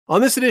On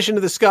this edition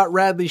of the Scott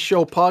Radley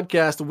Show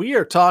podcast, we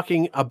are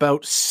talking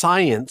about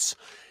science,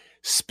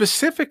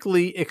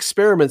 specifically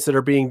experiments that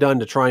are being done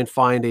to try and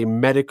find a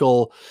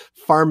medical,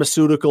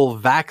 pharmaceutical,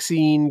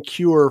 vaccine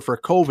cure for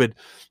COVID.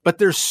 But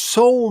there's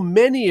so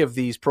many of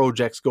these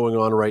projects going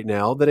on right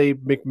now that a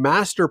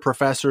McMaster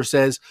professor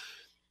says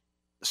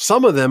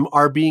some of them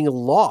are being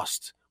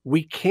lost.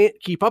 We can't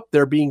keep up.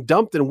 They're being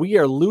dumped, and we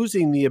are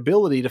losing the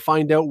ability to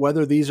find out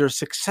whether these are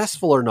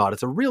successful or not.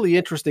 It's a really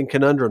interesting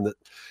conundrum that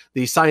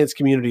the science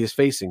community is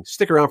facing.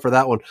 Stick around for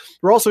that one.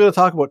 We're also going to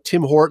talk about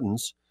Tim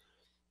Hortons.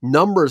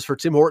 Numbers for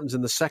Tim Hortons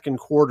in the second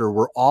quarter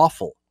were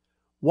awful.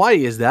 Why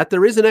is that?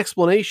 There is an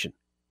explanation.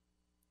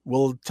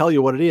 We'll tell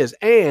you what it is.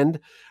 And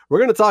we're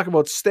going to talk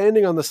about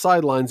standing on the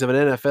sidelines of an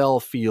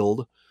NFL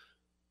field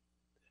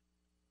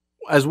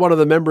as one of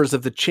the members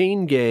of the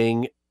chain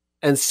gang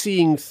and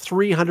seeing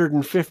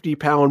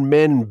 350-pound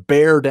men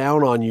bear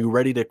down on you,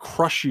 ready to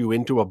crush you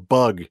into a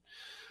bug.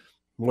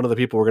 One of the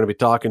people we're going to be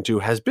talking to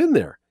has been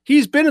there.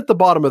 He's been at the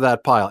bottom of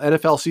that pile.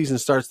 NFL season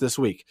starts this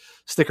week.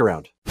 Stick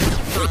around.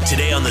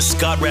 Today on the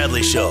Scott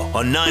Radley Show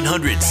on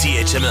 900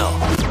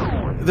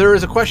 CHML. There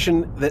is a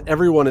question that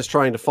everyone is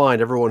trying to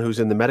find, everyone who's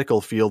in the medical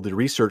field, the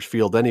research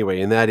field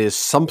anyway, and that is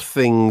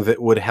something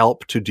that would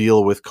help to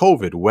deal with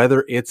COVID,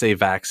 whether it's a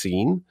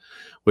vaccine,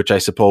 which I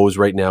suppose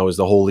right now is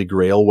the holy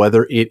grail,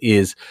 whether it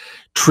is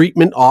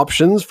treatment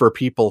options for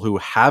people who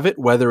have it,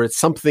 whether it's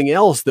something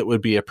else that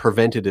would be a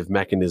preventative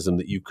mechanism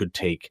that you could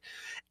take.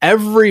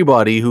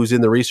 Everybody who's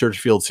in the research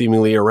field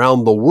seemingly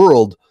around the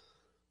world,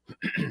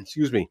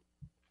 excuse me,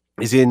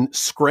 is in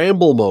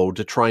scramble mode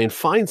to try and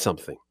find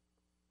something.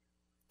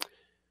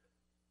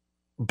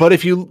 But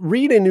if you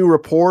read a new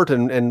report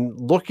and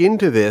look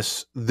into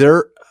this,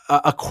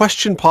 a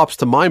question pops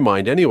to my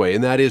mind anyway,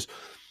 and that is,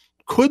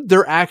 could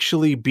there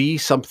actually be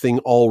something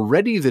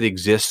already that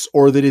exists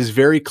or that is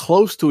very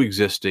close to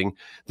existing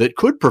that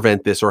could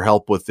prevent this or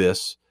help with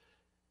this,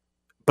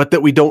 but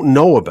that we don't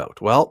know about?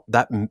 Well,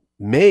 that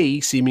may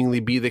seemingly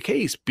be the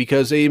case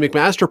because a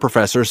McMaster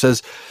professor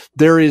says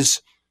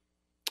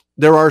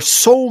there are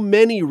so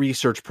many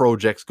research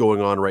projects going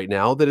on right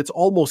now that it's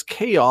almost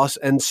chaos,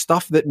 and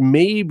stuff that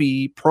may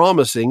be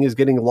promising is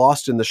getting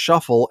lost in the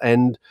shuffle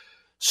and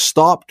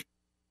stopped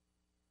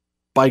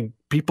by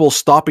people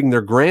stopping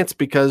their grants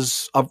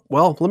because of,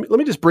 well, let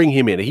me just bring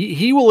him in.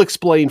 He will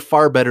explain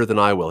far better than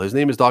I will. His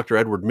name is Dr.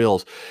 Edward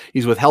Mills.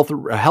 He's with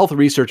Health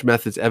Research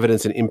Methods,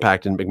 Evidence, and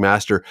Impact in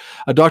McMaster.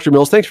 Dr.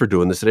 Mills, thanks for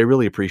doing this today. I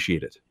really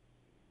appreciate it.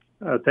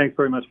 Thanks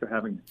very much for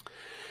having me.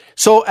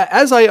 So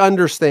as I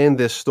understand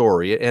this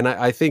story, and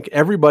I think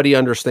everybody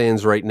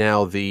understands right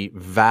now the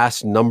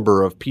vast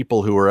number of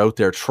people who are out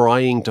there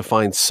trying to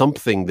find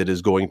something that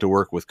is going to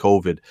work with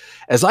COVID.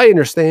 As I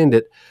understand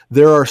it,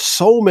 there are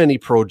so many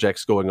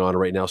projects going on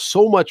right now,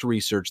 so much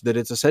research that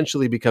it's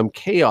essentially become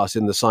chaos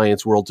in the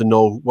science world to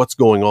know what's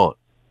going on.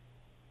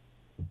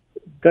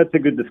 That's a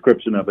good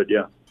description of it,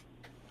 yeah.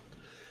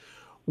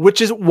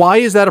 Why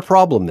is that a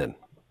problem then?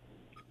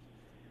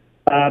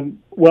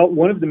 Well,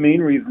 one of the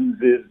main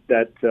reasons is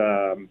that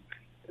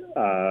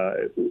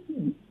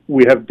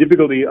we have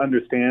difficulty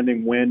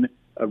understanding when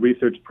a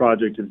research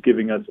project is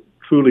giving us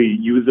truly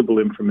usable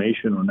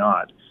information or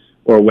not,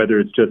 or whether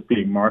it's just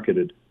being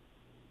marketed.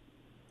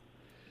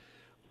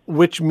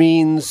 Which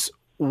means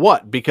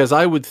what? Because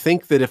I would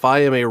think that if I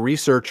am a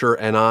researcher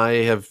and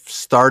I have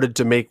started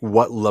to make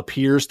what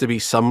appears to be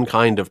some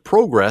kind of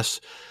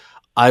progress,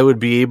 I would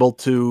be able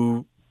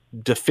to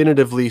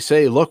definitively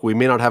say, look, we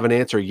may not have an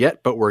answer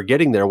yet, but we're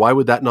getting there. Why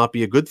would that not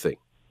be a good thing?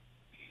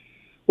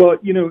 Well,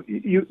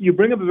 you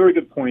bring up a very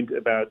good point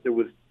about there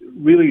was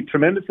really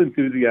tremendous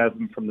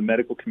enthusiasm from the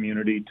medical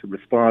community to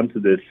respond to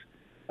this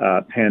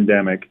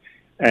pandemic.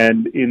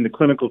 And in the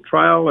clinical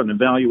trial and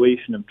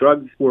evaluation of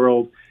drugs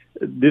world,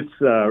 this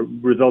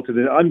resulted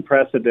in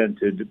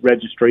unprecedented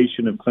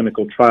registration of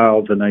clinical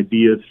trials and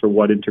ideas for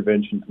what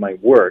interventions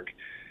might work.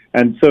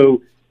 And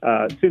so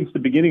since the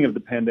beginning of the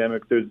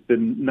pandemic, there's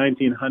been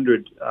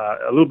 1,900,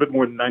 a little bit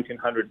more than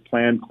 1,900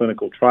 planned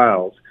clinical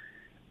trials.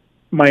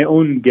 My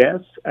own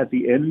guess, at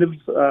the end of,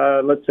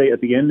 let's say, at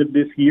the end of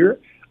this year,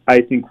 I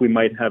think we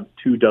might have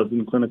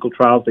 24 clinical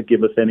trials that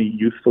give us any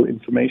useful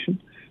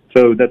information.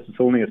 So that's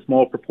only a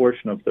small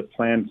proportion of the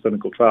planned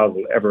clinical trials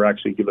will ever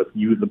actually give us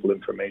usable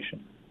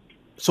information.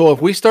 So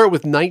if we start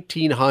with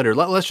 1,900,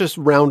 let's just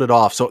round it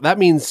off. So that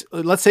means,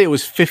 let's say it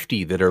was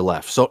 50 that are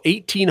left. So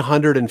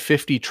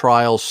 1,850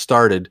 trials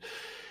started.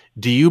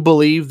 Do you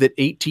believe that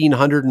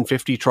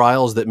 1,850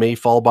 trials that may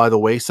fall by the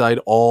wayside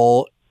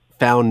all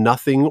found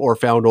nothing or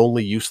found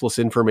only useless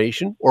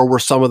information? Or were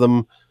some of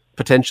them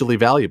potentially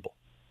valuable?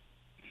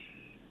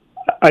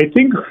 I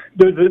think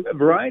there's a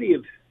variety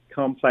of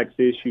complex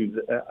issues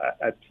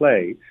at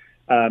play.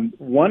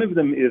 One of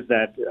them is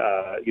that,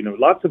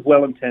 lots of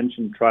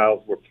well-intentioned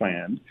trials were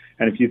planned.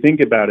 And if you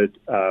think about it,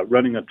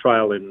 running a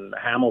trial in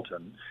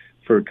Hamilton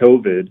for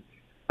COVID,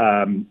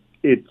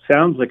 it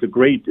sounds like a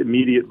great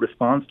immediate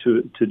response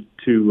to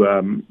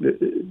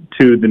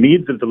the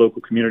needs of the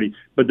local community.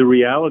 But the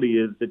reality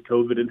is that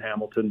COVID in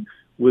Hamilton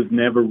was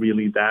never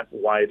really that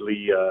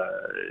widely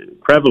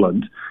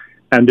prevalent.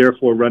 and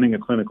therefore running a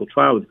clinical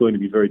trial is going to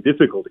be very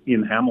difficult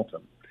in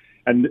Hamilton.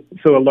 And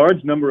so a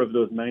large number of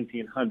those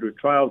 1,900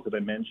 trials that I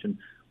mentioned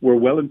were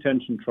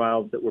well-intentioned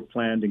trials that were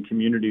planned in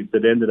communities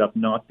that ended up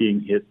not being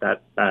hit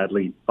that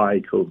badly by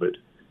COVID.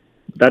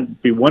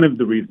 That'd be one of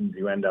the reasons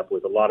you end up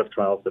with a lot of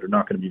trials that are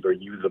not going to be very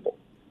usable.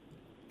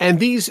 And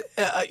these,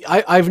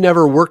 I've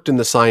never worked in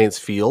the science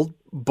field,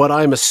 but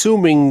I'm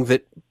assuming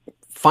that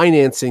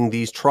financing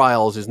these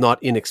trials is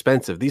not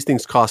inexpensive. These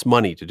things cost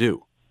money to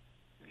do.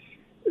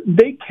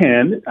 They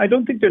can. I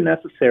don't think they're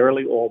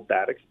necessarily all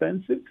that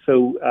expensive.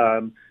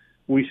 So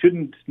we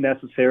shouldn't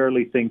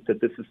necessarily think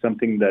that this is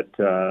something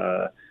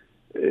that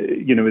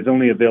is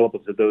only available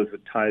to those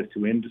with ties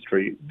to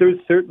industry. There's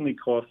certainly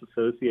costs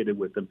associated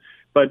with them,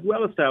 but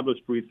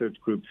well-established research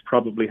groups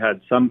probably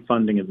had some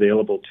funding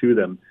available to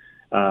them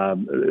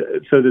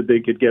so that they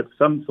could get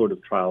some sort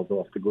of trials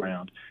off the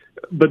ground.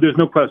 But there's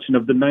no question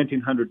of the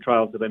 1,900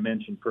 trials that I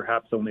mentioned,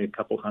 perhaps only a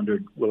couple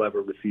hundred will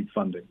ever receive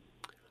funding.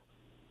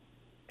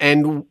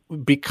 And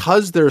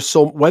because there's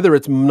so, whether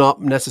it's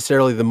not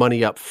necessarily the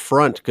money up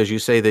front, because you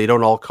say they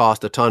don't all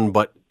cost a ton,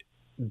 but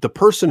the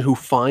person who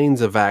finds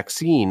a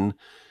vaccine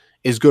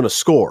is going to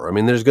score. I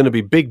mean, there's going to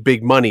be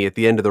big money at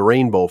the end of the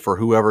rainbow for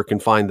whoever can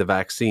find the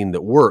vaccine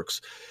that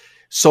works.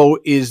 So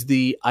is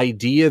the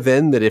idea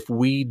then that if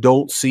we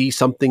don't see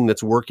something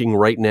that's working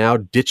right now,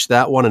 ditch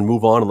that one and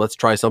move on and let's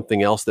try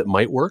something else that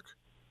might work?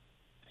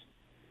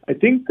 I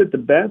think that the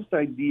best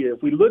idea,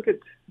 if we look at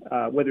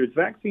whether it's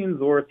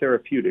vaccines or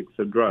therapeutics,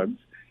 so drugs,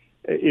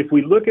 if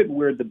we look at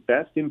where the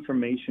best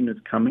information is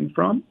coming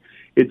from,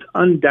 it's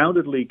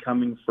undoubtedly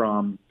coming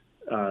from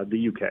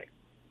the UK.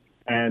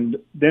 And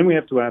then we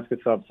have to ask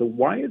ourselves, so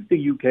why is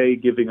the UK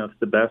giving us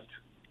the best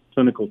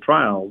clinical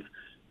trials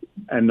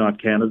and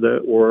not Canada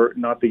or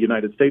not the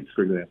United States,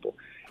 for example?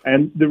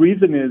 And the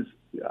reason is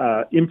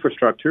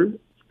infrastructure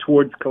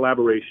towards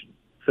collaboration.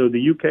 So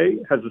the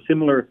UK has a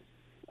similar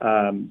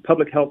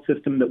public health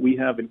system that we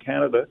have in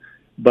Canada,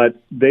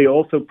 but they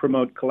also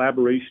promote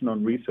collaboration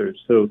on research.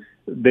 So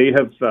they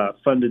have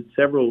funded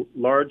several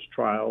large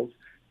trials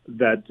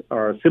that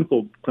are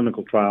simple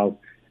clinical trials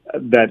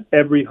that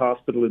every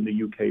hospital in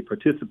the UK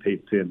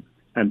participates in.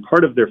 And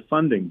part of their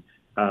funding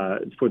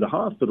for the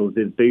hospitals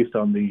is based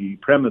on the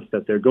premise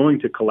that they're going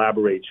to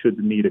collaborate should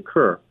the need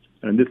occur.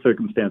 And in this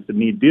circumstance, the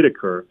need did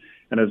occur.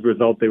 And as a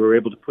result, they were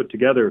able to put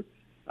together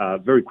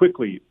very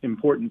quickly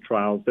important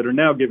trials that are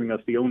now giving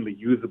us the only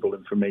usable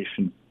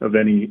information of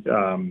any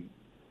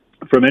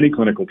from any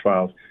clinical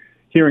trials.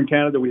 Here in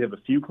Canada, we have a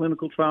few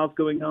clinical trials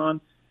going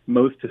on.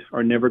 Most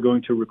are never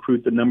going to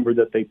recruit the number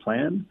that they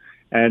plan.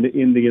 And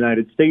in the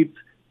United States,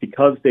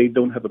 because they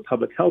don't have a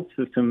public health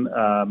system,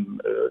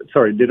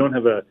 they don't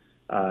have a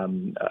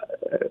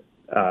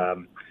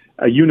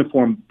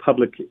uniform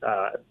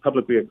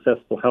publicly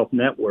accessible health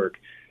network,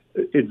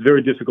 it's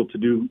very difficult to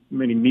do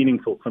many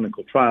meaningful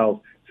clinical trials.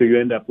 So you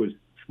end up with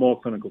small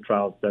clinical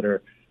trials that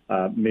are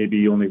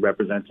maybe only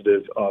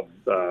representative of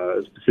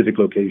specific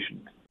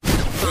locations.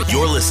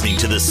 You're listening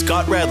to the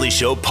Scott Radley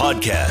Show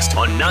podcast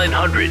on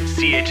 900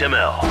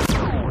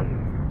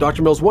 CHML.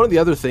 Dr. Mills, one of the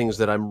other things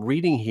that I'm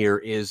reading here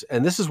is,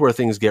 and this is where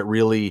things get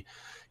really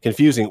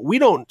confusing, we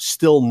don't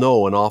still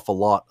know an awful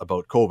lot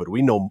about COVID.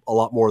 We know a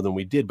lot more than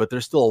we did, but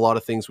there's still a lot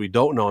of things we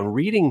don't know. And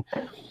reading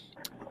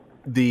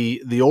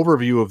the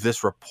overview of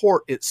this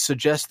report, it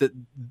suggests that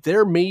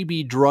there may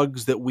be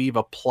drugs that we've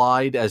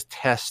applied as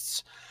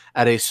tests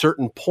at a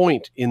certain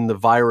point in the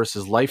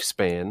virus's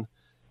lifespan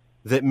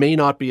that may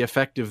not be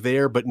effective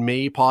there, but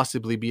may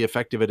possibly be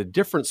effective at a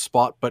different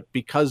spot. But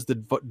because the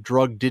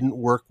drug didn't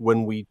work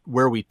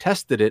where we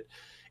tested it,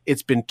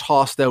 it's been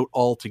tossed out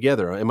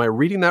altogether. Am I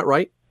reading that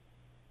right?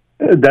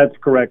 That's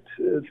correct,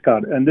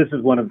 Scott. And this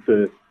is one of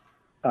the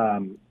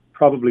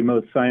probably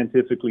most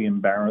scientifically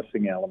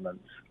embarrassing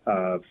elements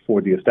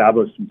for the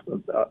establishment,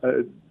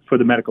 for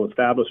the medical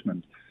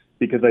establishment,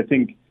 because I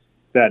think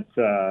that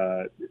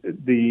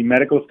the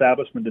medical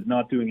establishment is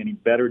not doing any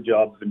better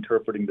job of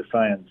interpreting the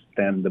science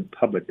than the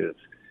public is.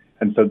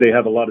 And so they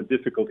have a lot of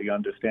difficulty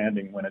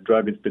understanding when a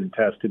drug has been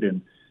tested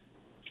in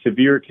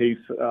severe case,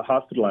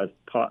 hospitalized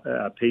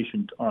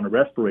patient on a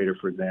respirator,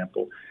 for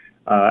example,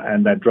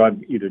 and that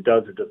drug either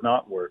does or does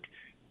not work,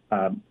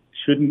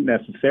 shouldn't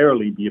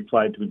necessarily be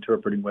applied to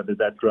interpreting whether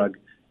that drug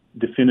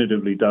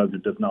definitively does or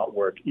does not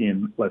work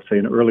in, let's say,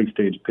 an early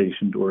stage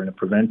patient or in a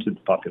preventive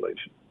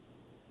population.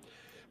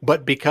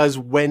 But because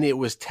when it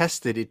was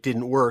tested, it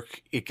didn't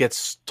work, it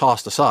gets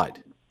tossed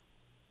aside.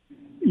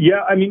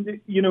 Yeah, I mean,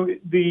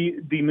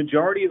 the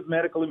majority of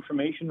medical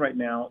information right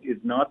now is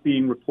not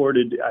being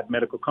reported at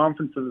medical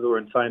conferences or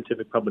in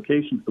scientific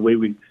publications the way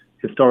we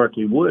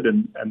historically would,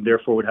 and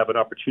therefore would have an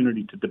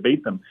opportunity to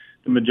debate them.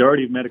 The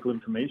majority of medical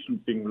information is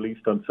being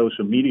released on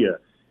social media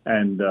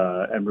and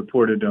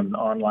reported on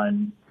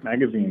online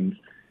magazines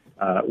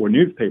or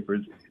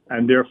newspapers,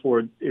 and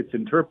therefore it's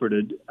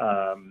interpreted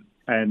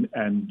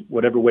and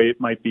whatever way it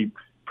might be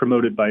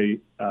promoted by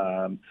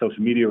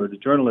social media or the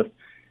journalist,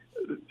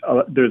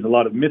 there's a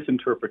lot of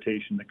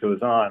misinterpretation that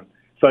goes on.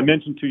 So I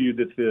mentioned to you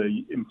this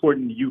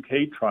important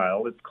UK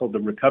trial. It's called the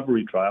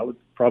recovery trial.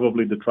 It's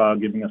probably the trial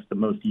giving us the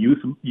most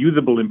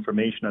usable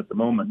information at the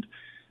moment.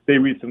 They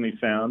recently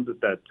found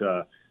that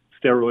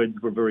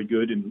steroids were very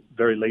good in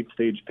very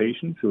late-stage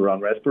patients who are on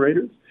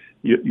respirators.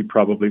 You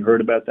probably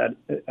heard about that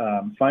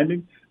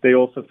finding. They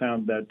also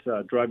found that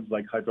drugs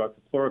like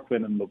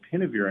hydroxychloroquine and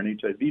lopinavir, an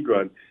HIV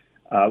drug,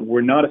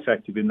 were not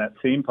effective in that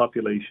same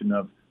population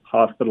of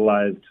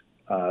hospitalized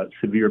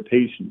severe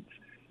patients.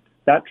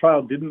 That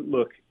trial didn't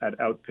look at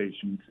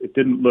outpatients. It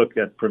didn't look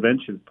at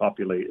prevention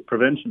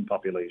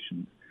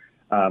populations,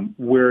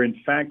 where in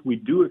fact we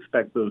do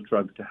expect those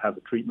drugs to have a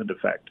treatment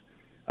effect,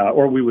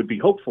 or we would be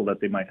hopeful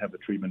that they might have a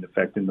treatment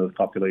effect in those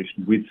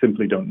populations. We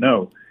simply don't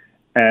know.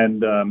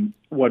 And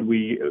what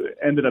we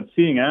ended up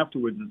seeing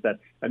afterwards is that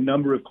a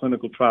number of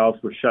clinical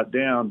trials were shut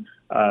down,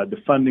 the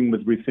funding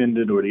was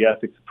rescinded, or the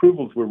ethics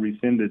approvals were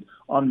rescinded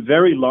on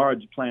very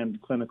large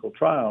planned clinical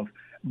trials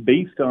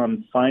based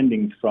on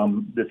findings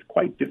from this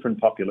quite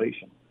different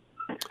population.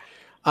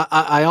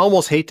 I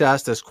almost hate to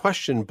ask this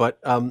question, but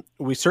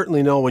we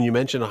certainly know when you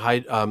mention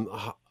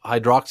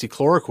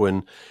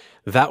hydroxychloroquine,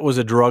 that was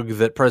a drug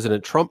that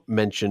President Trump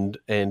mentioned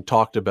and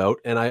talked about.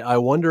 And I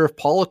wonder if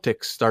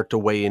politics start to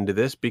weigh into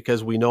this,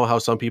 because we know how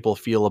some people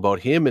feel about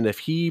him. And if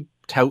he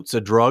touts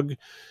a drug,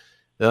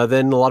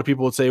 then a lot of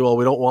people would say, well,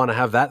 we don't want to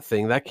have that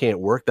thing. That can't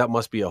work. That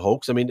must be a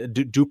hoax. I mean,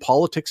 do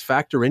politics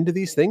factor into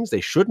these things?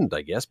 They shouldn't,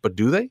 I guess, but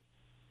do they?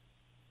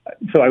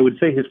 So I would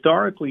say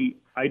historically,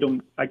 I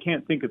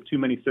can't think of too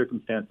many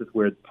circumstances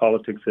where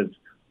politics has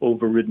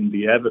overridden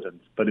the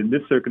evidence, but in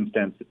this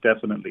circumstance, it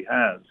definitely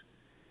has.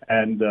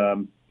 And,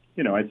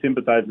 I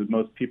sympathize with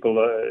most people,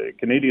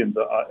 Canadians,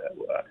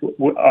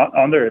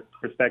 on their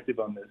perspective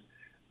on this.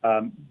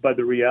 But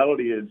the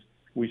reality is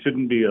we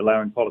shouldn't be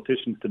allowing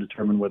politicians to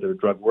determine whether a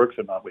drug works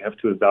or not. We have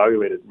to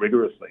evaluate it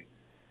rigorously.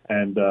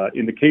 And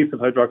in the case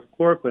of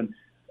hydroxychloroquine,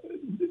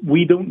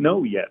 we don't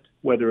know yet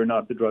whether or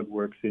not the drug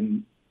works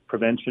in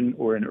prevention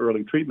or in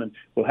early treatment.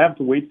 We'll have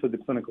to wait for the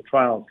clinical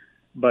trials,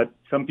 but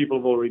some people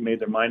have already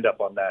made their mind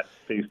up on that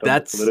based on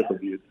their political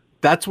views.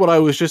 That's what I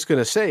was just going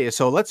to say.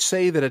 So let's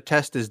say that a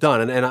test is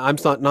done, and I'm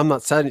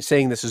not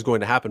saying this is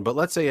going to happen, but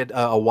let's say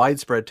a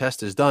widespread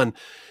test is done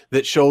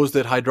that shows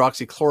that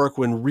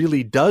hydroxychloroquine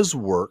really does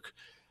work.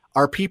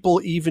 Are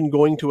people even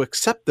going to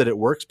accept that it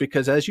works?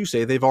 Because, as you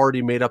say, they've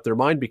already made up their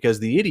mind because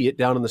the idiot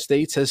down in the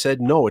States has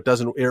said, no, it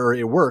doesn't, or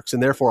it works,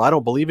 and therefore I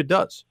don't believe it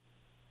does.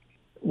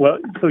 Well,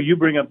 so you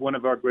bring up one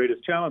of our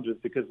greatest challenges,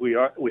 because we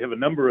have a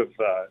number of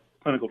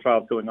clinical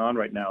trials going on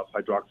right now of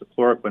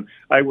hydroxychloroquine.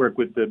 I work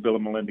with the Bill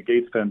and Melinda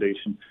Gates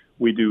Foundation.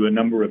 We do a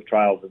number of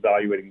trials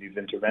evaluating these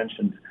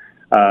interventions.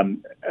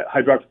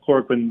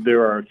 Hydroxychloroquine,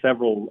 there are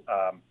several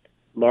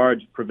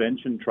large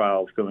prevention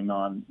trials going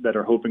on that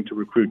are hoping to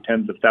recruit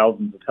tens of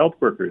thousands of health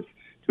workers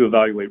to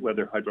evaluate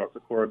whether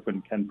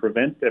hydroxychloroquine can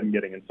prevent them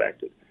getting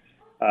infected.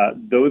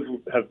 Those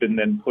have been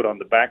then put on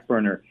the back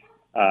burner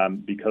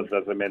because,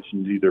 as I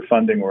mentioned, either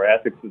funding or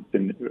ethics has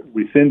been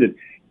rescinded.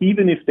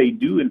 Even if they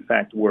do, in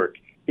fact, work,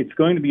 it's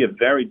going to be a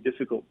very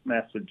difficult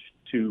message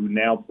to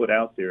now put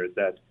out there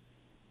that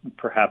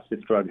perhaps this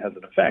drug has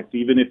an effect,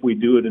 even if we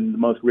do it in the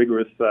most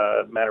rigorous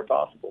manner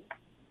possible.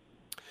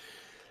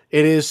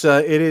 It is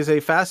a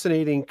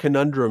fascinating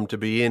conundrum to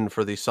be in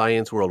for the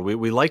science world.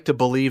 We like to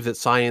believe that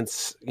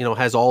science,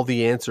 has all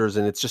the answers,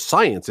 and it's just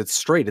science. It's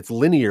straight. It's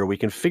linear. We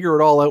can figure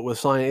it all out with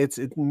science.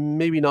 It's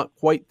maybe not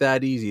quite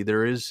that easy.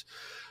 There is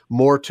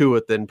more to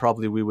it than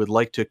probably we would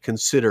like to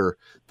consider,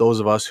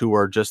 those of us who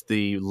are just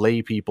the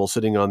lay people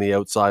sitting on the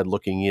outside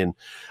looking in.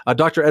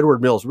 Dr.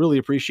 Edward Mills, really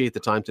appreciate the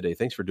time today.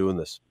 Thanks for doing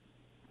this.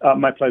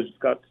 My pleasure,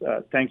 Scott.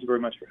 Thank you very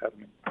much for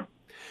having me.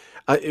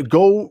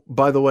 Go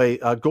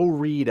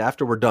read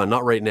after we're done.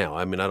 Not right now.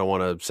 I mean, I don't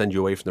want to send you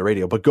away from the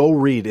radio, but go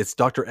read. It's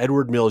Dr.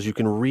 Edward Mills. You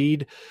can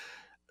read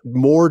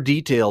more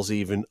details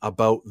even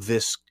about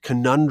this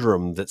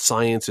conundrum that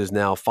science is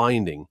now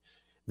finding,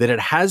 that it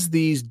has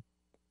these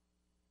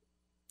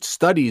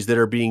studies that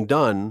are being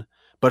done,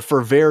 but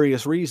for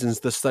various reasons,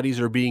 the studies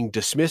are being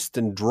dismissed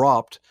and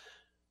dropped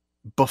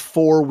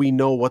before we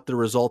know what the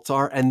results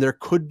are. And there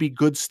could be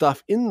good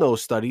stuff in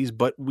those studies,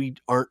 but we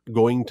aren't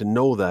going to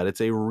know that.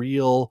 It's a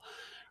real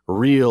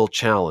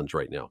challenge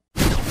right now.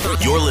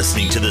 You're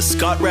listening to the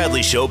Scott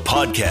Radley Show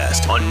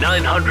podcast on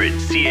 900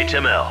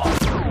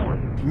 CHML.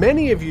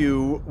 Many of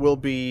you will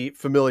be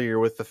familiar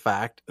with the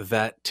fact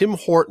that Tim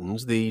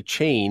Hortons, the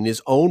chain,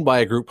 is owned by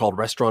a group called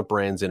Restaurant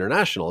Brands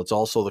International. It's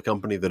also the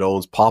company that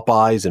owns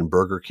Popeyes and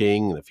Burger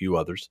King and a few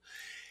others.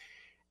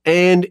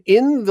 And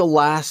in the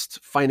last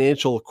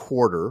financial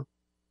quarter,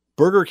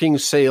 Burger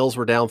King's sales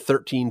were down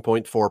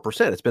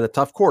 13.4%. It's been a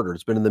tough quarter.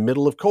 It's been in the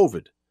middle of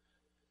COVID.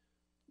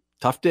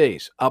 Tough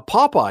days.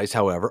 Popeyes,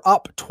 however,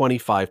 up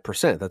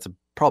 25%. That's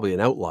probably an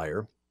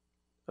outlier,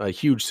 a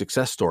huge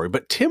success story.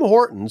 But Tim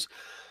Hortons,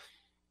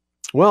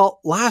 well,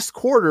 last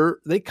quarter,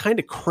 they kind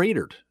of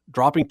cratered,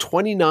 dropping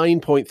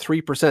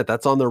 29.3%.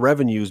 That's on the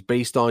revenues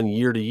based on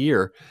year to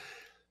year.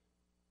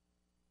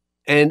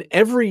 And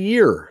every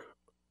year,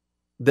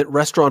 that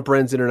Restaurant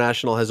Brands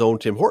International has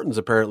owned Tim Hortons,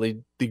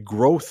 apparently the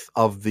growth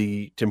of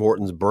the Tim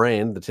Hortons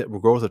brand, the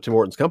growth of Tim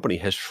Hortons company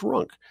has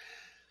shrunk.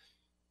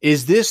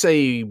 Is this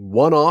a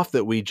one-off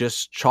that we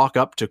just chalk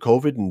up to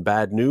COVID and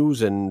bad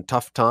news and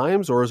tough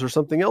times, or is there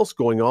something else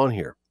going on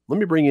here? Let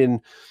me bring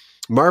in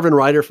Marvin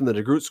Ryder from the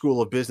DeGroote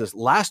School of Business.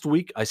 Last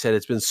week, I said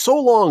it's been so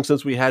long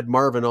since we had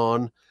Marvin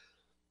on,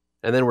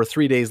 and then we're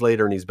 3 days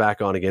later and he's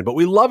back on again. But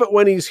we love it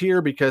when he's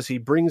here because he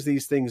brings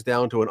these things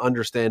down to an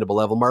understandable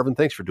level. Marvin,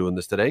 thanks for doing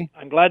this today.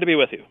 I'm glad to be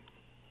with you.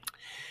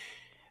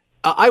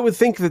 I would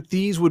think that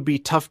these would be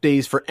tough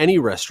days for any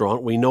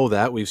restaurant. We know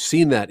that. We've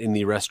seen that in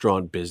the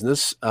restaurant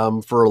business.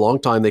 For a long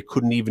time, they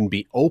couldn't even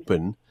be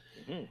open.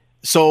 Mm-hmm.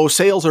 So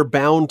sales are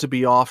bound to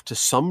be off to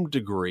some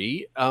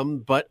degree.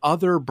 But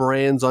other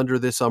brands under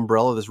this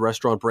umbrella, this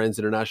Restaurant Brands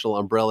International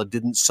umbrella,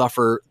 didn't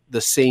suffer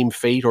the same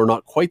fate or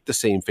not quite the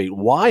same fate.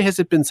 Why has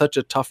it been such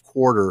a tough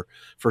quarter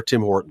for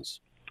Tim Hortons?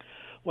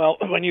 Well,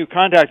 when you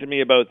contacted me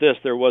about this,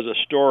 there was a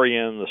story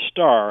in the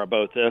Star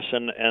about this,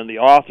 and the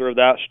author of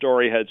that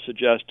story had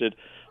suggested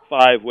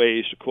 5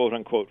 ways to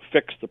quote-unquote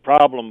fix the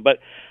problem. But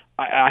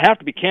I have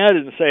to be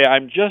candid and say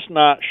I'm just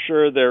not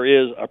sure there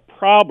is a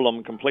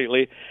problem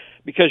completely,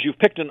 because you've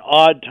picked an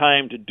odd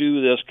time to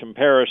do this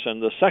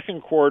comparison. The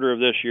second quarter of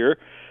this year,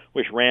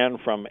 which ran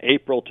from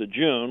April to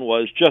June,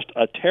 was just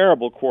a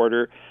terrible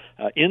quarter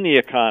in the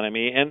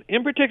economy. And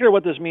in particular,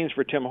 what this means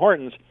for Tim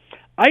Hortons,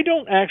 I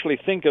don't actually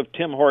think of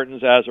Tim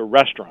Hortons as a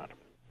restaurant.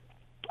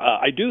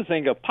 I do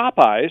think of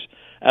Popeyes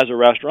as a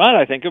restaurant.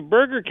 I think of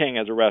Burger King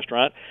as a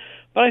restaurant.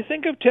 But I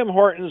think of Tim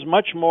Hortons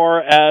much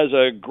more as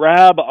a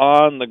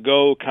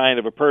grab-on-the-go kind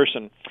of a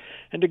person.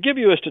 And to give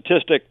you a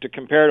statistic to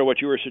compare to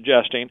what you were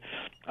suggesting,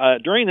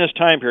 during this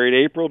time period,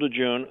 April to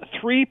June,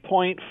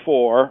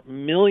 3.4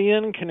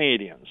 million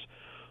Canadians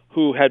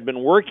who had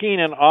been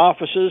working in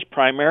offices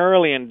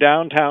primarily in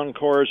downtown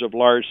cores of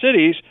large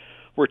cities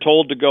were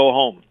told to go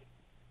home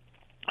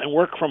and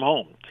work from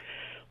home.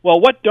 Well,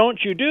 what don't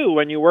you do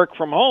when you work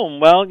from home?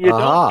 Well, you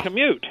don't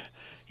commute.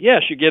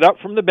 Yes, you get up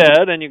from the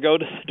bed and you go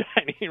to the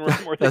dining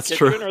room or the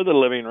kitchen or the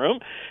living room.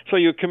 So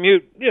you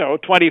commute,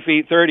 20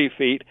 feet, 30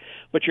 feet,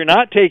 but you're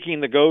not taking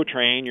the GO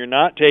train, you're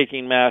not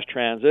taking mass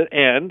transit,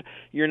 and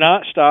you're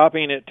not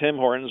stopping at Tim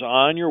Hortons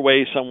on your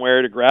way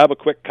somewhere to grab a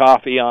quick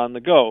coffee on the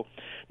go.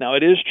 Now,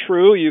 it is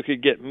true you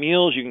could get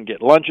meals, you can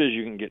get lunches,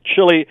 you can get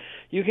chili,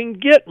 you can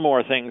get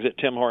more things at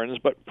Tim Hortons,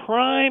 but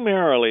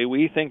primarily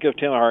we think of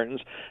Tim Hortons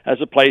as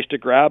a place to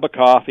grab a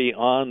coffee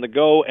on the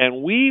go,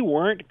 and we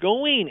weren't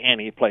going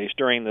anyplace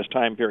during this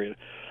time period.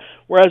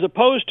 Whereas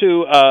opposed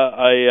to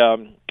a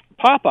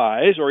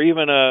Popeyes or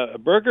even a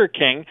Burger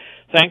King,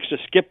 thanks to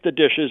Skip the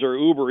Dishes or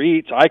Uber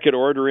Eats, I could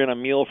order in a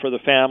meal for the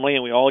family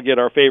and we all get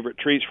our favorite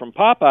treats from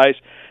Popeyes,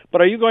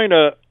 but are you going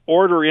to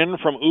order in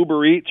from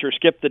Uber Eats or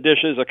Skip the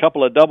Dishes a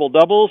couple of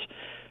double-doubles?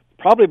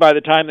 Probably by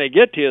the time they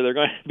get to you, they're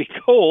going to be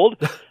cold.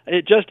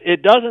 It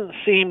doesn't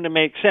seem to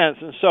make sense.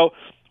 And so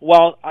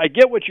while I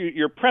get what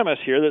your premise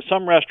here, that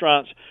some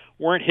restaurants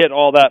weren't hit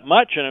all that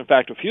much, and in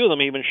fact a few of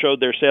them even showed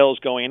their sales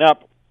going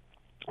up,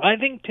 I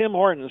think Tim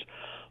Hortons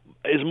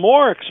is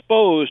more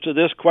exposed to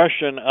this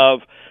question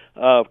of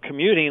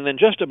commuting than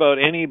just about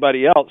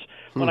anybody else.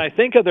 When I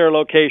think of their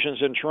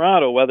locations in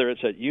Toronto, whether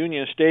it's at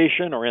Union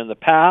Station or in the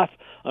Path,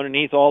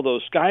 underneath all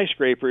those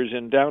skyscrapers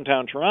in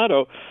downtown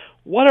Toronto,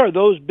 what are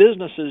those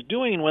businesses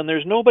doing when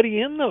there's nobody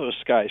in those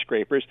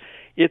skyscrapers?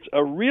 It's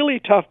a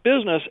really tough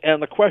business,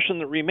 and the question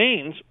that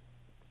remains,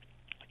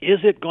 is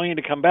it going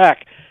to come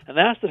back? And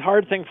that's the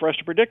hard thing for us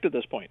to predict at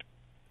this point.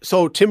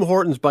 So Tim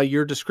Hortons, by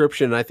your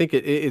description, I think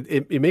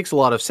it makes a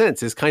lot of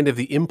sense, is kind of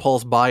the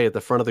impulse buy at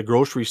the front of the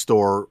grocery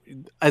store,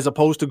 as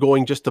opposed to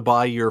going just to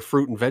buy your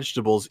fruit and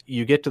vegetables.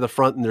 You get to the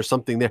front and there's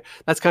something there.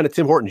 That's kind of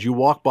Tim Hortons. You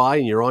walk by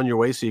and you're on your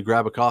way, so you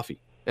grab a coffee.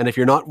 And if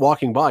you're not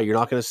walking by, you're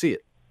not going to see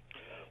it.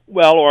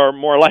 Well, or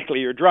more likely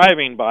you're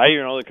driving by.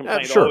 The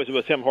complaint always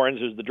with Tim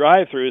Hortons is the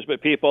drive-thrus, but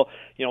people,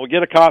 will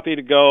get a coffee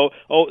to go.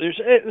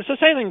 It's the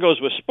same thing goes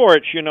with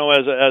sports.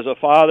 As a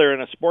father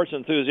and a sports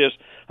enthusiast,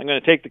 I'm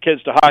going to take the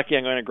kids to hockey.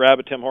 I'm going to grab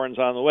a Tim Hortons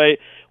on the way.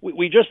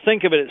 We just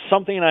think of it as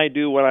something I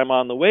do when I'm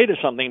on the way to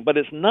something, but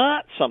it's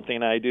not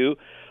something I do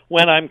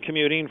when I'm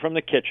commuting from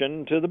the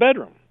kitchen to the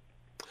bedroom.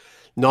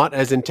 Not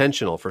as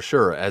intentional, for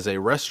sure, as a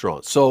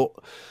restaurant. So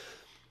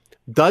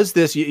does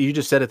this, you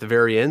just said at the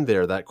very end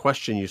there, that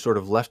question, you sort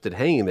of left it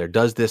hanging there.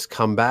 Does this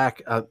come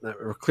back?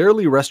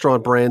 Clearly,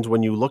 Restaurant Brands,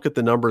 when you look at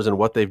the numbers and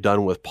what they've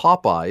done with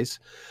Popeyes,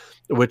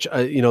 which,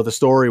 the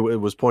story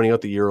was pointing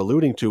out that you're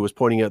alluding to, was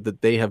pointing out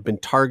that they have been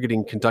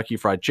targeting Kentucky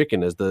Fried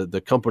Chicken as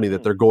the company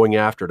that they're going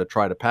after to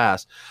try to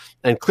pass.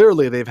 And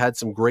clearly, they've had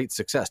some great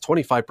success.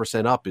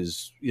 25% up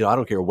is, I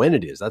don't care when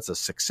it is, that's a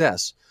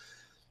success.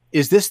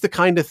 Is this the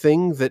kind of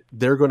thing that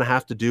they're going to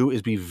have to do,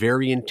 is be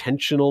very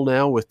intentional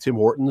now with Tim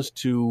Hortons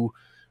to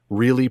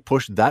really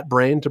push that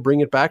brand to bring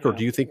it back? Or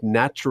do you think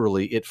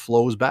naturally it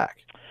flows back?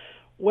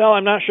 Well,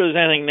 I'm not sure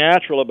there's anything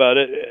natural about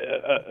it.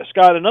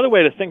 Scott, another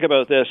way to think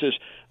about this is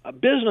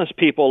business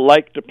people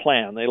like to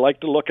plan. They like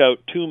to look out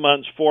 2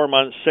 months, 4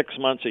 months, 6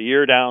 months, a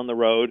year down the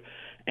road.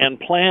 and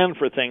plan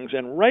for things.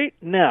 And right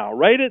now,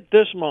 right at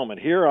this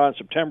moment, here on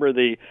September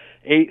the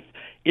 8th,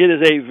 it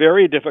is a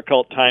very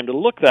difficult time to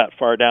look that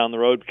far down the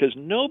road because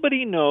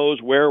nobody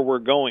knows where we're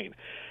going.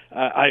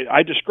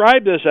 I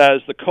describe this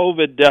as the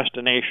COVID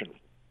destination.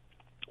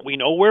 We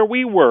know where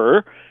we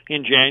were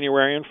in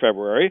January and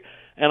February,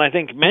 and I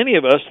think many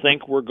of us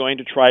think we're going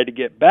to try to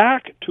get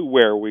back to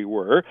where we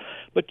were,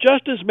 but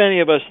just as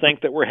many of us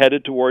think that we're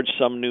headed towards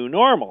some new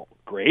normal.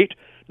 Great.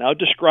 Now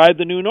describe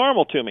the new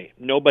normal to me.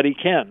 Nobody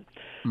can.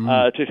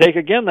 To take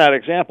again that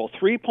example,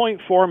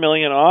 3.4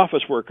 million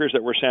office workers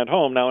that were sent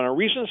home. Now, in a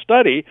recent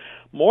study,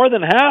 more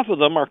than half of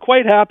them are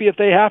quite happy if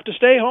they have to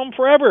stay home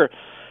forever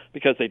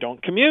because they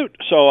don't commute.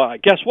 So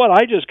guess what?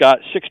 I just got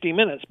 60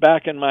 minutes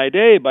back in my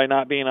day by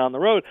not being on the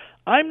road.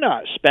 I'm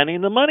not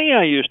spending the money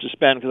I used to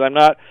spend because I'm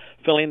not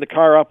filling the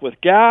car up with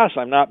gas.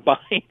 I'm not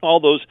buying all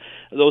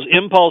those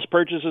impulse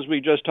purchases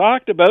we just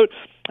talked about.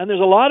 And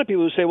there's a lot of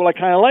people who say, well, I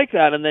kind of like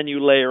that. And then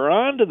you layer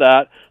onto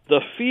that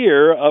the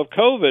fear of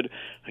COVID.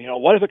 You know,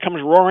 what if it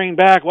comes roaring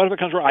back? What if it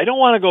comes roaring? I don't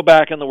want to go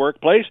back in the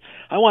workplace.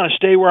 I want to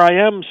stay where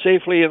I am,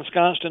 safely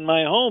ensconced in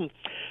my home.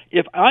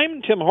 If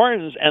I'm Tim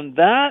Hortons and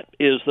that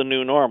is the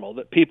new normal,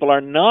 that people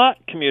are not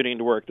commuting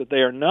to work, that they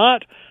are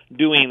not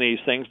doing these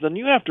things, then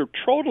you have to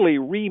totally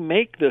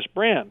remake this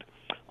brand.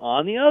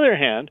 On the other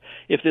hand,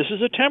 if this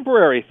is a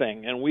temporary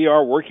thing and we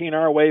are working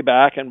our way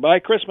back and by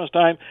Christmas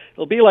time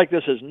it'll be like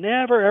this has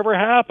never ever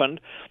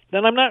happened,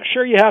 then I'm not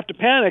sure you have to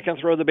panic and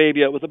throw the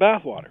baby out with the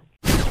bathwater.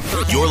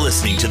 You're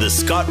listening to the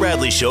Scott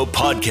Radley Show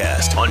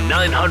podcast on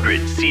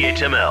 900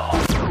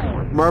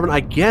 CHML. Marvin, I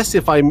guess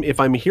if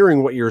I'm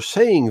hearing what you're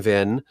saying,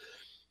 then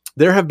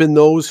there have been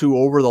those who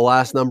over the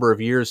last number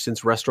of years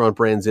since Restaurant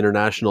Brands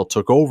International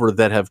took over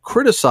that have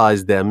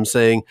criticized them,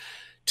 saying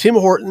Tim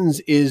Hortons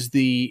is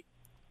the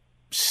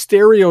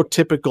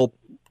stereotypical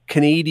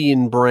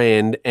Canadian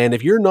brand, and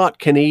if you're not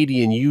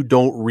Canadian, you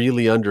don't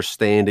really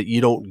understand it.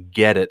 You don't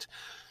get it.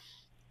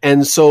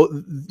 And so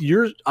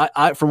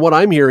from what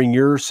I'm hearing,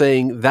 you're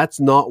saying that's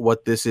not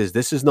what this is.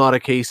 This is not a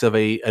case of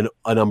an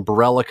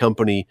umbrella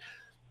company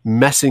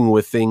messing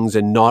with things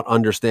and not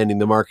understanding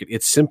the market.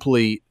 It's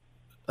simply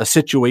a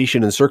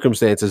situation and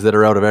circumstances that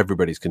are out of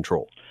everybody's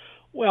control.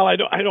 Well, I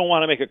don't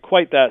want to make it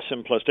quite that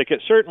simplistic.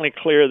 It's certainly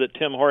clear that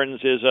Tim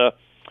Hortons is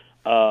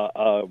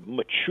a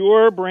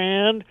mature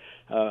brand.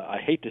 I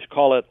hate to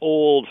call it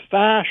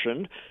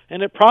old-fashioned,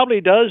 and it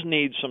probably does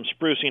need some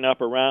sprucing up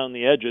around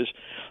the edges.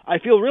 I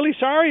feel really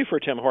sorry for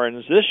Tim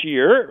Hortons this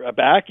year.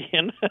 Back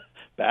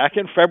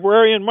in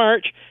February and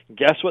March,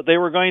 guess what they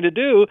were going to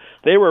do?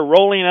 They were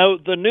rolling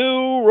out the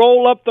new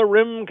Roll Up the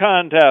Rim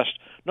contest.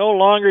 No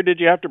longer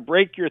did you have to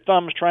break your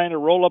thumbs trying to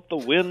roll up the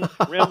rim.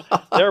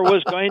 There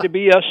was going to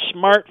be a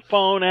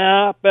smartphone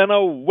app and a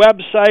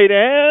website,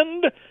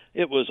 and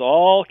it was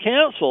all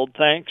canceled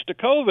thanks to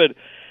COVID.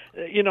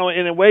 You know,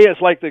 in a way,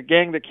 it's like the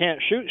gang that can't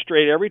shoot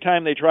straight. Every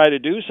time they try to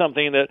do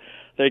something that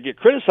they get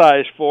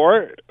criticized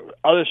for,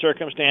 other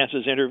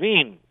circumstances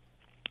intervene.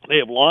 They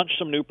have launched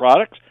some new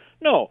products.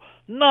 No,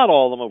 not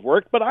all of them have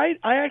worked, but I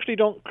actually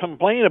don't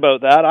complain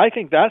about that. I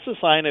think that's a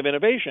sign of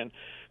innovation.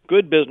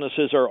 Good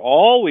businesses are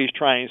always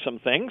trying some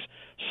things.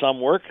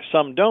 Some work,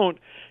 some don't.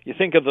 You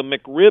think of the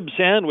McRib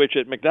sandwich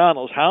at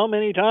McDonald's. How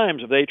many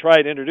times have they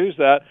tried to introduce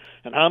that,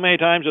 and how many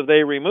times have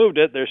they removed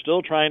it? They're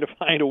still trying to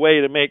find a way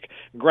to make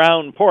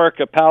ground pork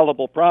a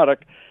palatable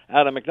product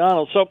out of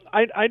McDonald's. So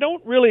I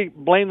don't really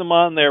blame them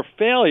on their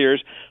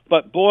failures,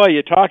 but boy,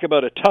 you talk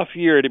about a tough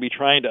year to be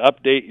trying to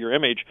update your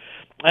image.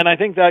 And I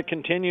think that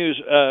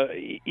continues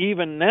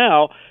even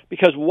now,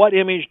 because what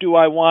image do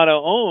I want to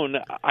own?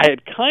 I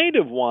had kind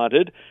of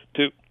wanted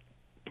to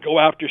go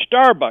after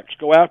Starbucks,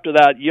 go after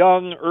that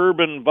young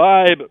urban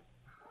vibe,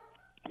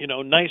 you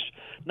know, nice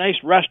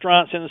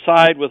restaurants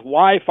inside with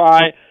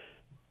Wi-Fi.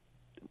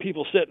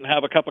 People sit and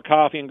have a cup of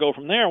coffee and go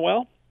from there.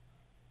 Well,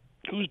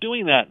 who's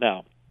doing that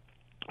now?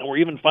 And we're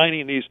even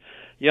finding these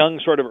young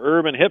sort of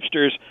urban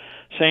hipsters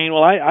saying,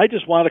 well, I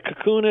just want to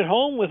cocoon at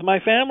home with my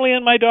family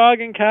and my dog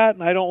and cat,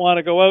 and I don't want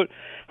to go out.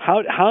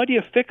 How do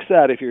you fix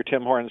that if you're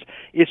Tim Hortons?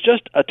 It's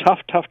just a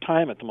tough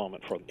time at the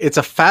moment for them. It's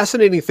a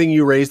fascinating thing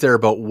you raised there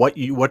about what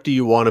do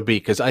you want to be,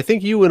 because I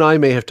think you and I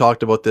may have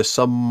talked about this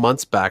some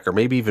months back, or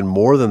maybe even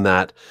more than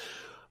that,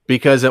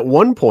 because at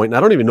one point, and I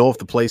don't even know if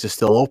the place is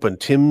still open,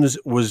 Tim's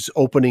was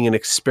opening an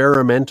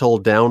experimental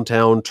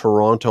downtown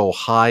Toronto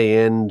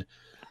high-end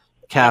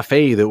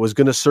cafe that was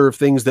going to serve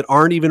things that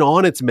aren't even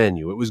on its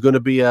menu. It was going to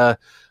be as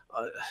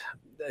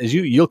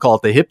you'll call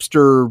it, the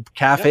hipster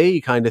cafe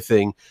kind of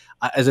thing.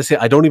 As I say,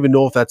 I don't even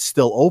know if that's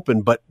still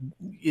open, but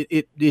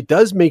it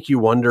does make you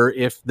wonder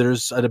if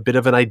there's a bit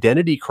of an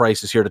identity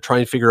crisis here to try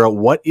and figure out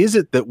what is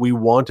it that we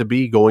want to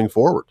be going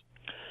forward.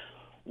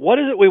 What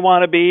is it we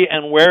want to be,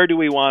 and where do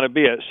we want to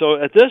be it? So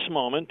at this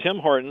moment, Tim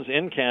Hortons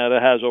in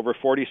Canada has over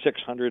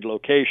 4,600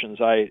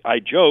 locations. I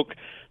joke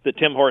that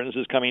Tim Hortons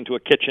is coming to a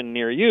kitchen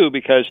near you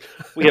because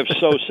we have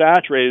so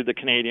saturated the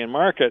Canadian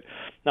market.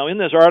 Now, in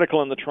this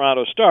article in the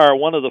Toronto Star,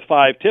 one of the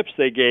 5 tips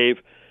they gave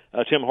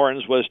Tim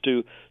Hortons, was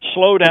to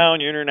slow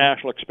down your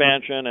international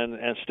expansion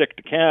and stick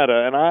to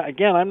Canada. And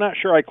I'm not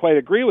sure I quite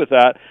agree with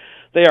that.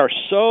 They are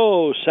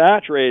so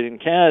saturated in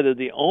Canada,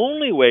 the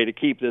only way to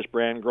keep this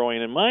brand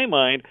growing, in my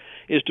mind,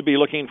 is to be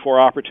looking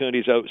for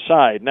opportunities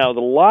outside. Now,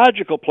 the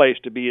logical place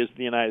to be is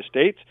the United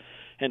States,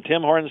 and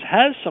Tim Hortons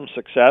has some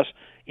success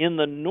in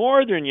the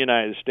northern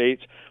United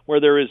States, where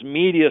there is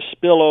media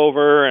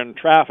spillover and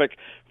traffic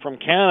from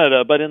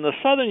Canada. But in the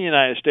southern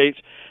United States,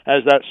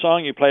 as that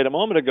song you played a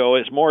moment ago,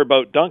 is more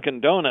about Dunkin'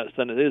 Donuts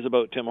than it is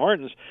about Tim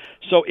Hortons.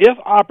 So if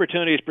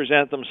opportunities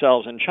present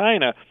themselves in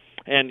China,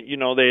 and,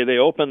 they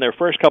opened their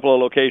first couple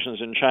of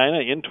locations in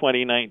China in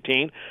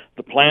 2019.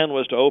 The plan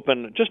was to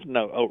open just an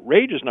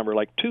outrageous number,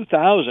 like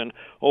 2,000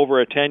 over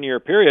a 10-year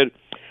period.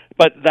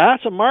 But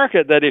that's a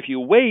market that if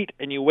you wait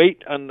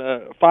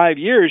on 5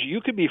 years,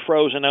 you could be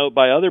frozen out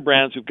by other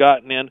brands who've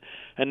gotten in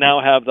and now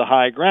have the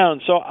high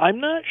ground. So I'm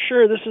not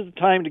sure this is the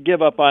time to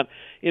give up on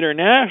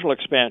international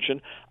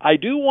expansion. I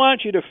do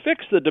want you to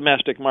fix the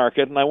domestic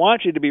market, and I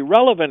want you to be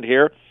relevant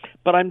here,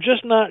 but I'm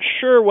just not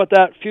sure what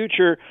that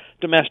future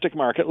domestic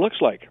market looks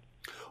like.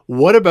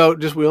 What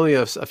about, we only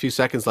have a few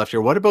seconds left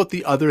here. What about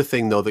the other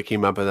thing, though, that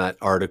came up in that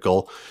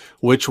article,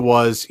 which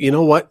was,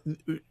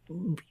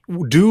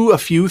 do a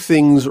few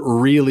things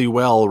really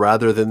well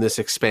rather than this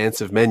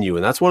expansive menu.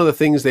 And that's one of the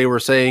things they were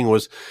saying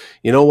was,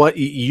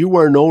 you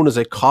are known as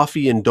a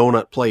coffee and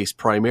donut place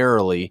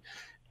primarily.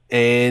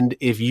 And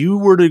if you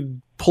were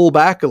to pull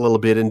back a little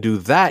bit and do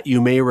that, you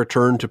may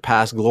return to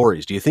past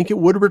glories. Do you think it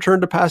would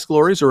return to past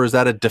glories, or is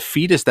that a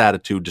defeatist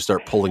attitude to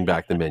start pulling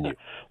back the menu?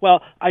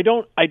 Well, I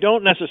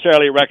don't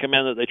necessarily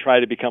recommend that they try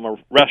to become a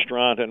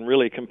restaurant and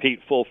really compete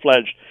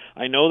full-fledged.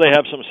 I know they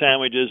have some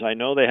sandwiches, I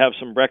know they have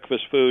some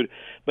breakfast food,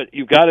 but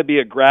you've got to be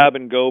a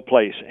grab-and-go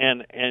place,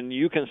 and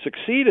you can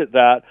succeed at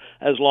that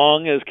as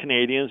long as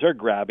Canadians are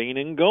grabbing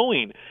and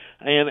going.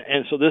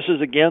 And so this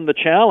is, again, the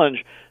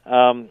challenge.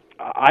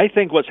 I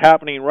think what's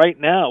happening right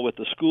now with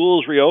the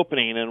schools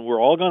reopening, and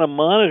we're all going to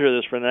monitor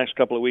this for the next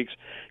couple of weeks,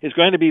 is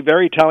going to be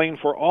very telling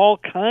for all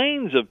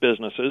kinds of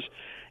businesses.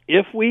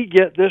 If we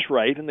get this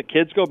right and the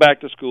kids go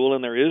back to school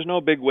and there is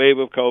no big wave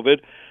of COVID,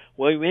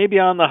 well, we may be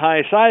on the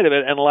high side of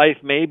it and life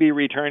may be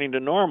returning to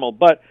normal.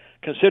 But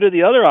consider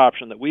the other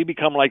option, that we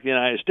become like the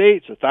United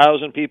States,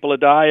 1,000 people a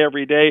die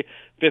every day,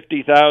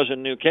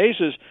 50,000 new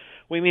cases.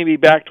 We may be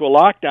back to a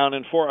lockdown,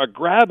 and for a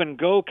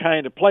grab-and-go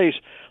kind of place,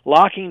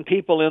 locking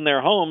people in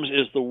their homes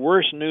is the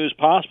worst news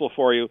possible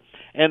for you.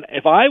 And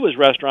if I was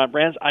Restaurant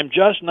Brands, I'm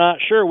just not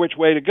sure which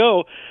way to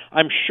go.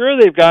 I'm sure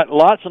they've got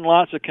lots and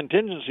lots of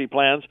contingency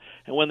plans,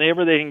 and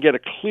whenever they can get a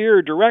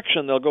clear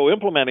direction, they'll go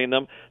implementing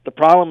them. The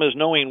problem is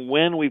knowing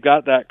when we've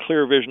got that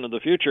clear vision of the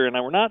future, and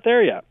we're not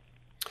there yet.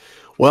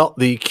 Well,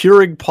 the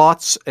Keurig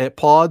pods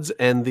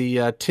and the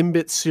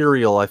Timbit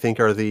cereal, I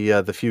think, are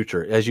the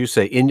future, as you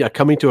say,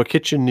 coming to a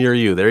kitchen near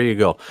you. There you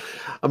go.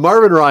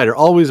 Marvin Ryder,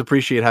 always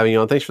appreciate having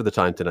you on. Thanks for the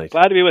time tonight.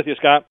 Glad to be with you,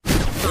 Scott.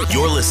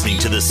 You're listening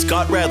to the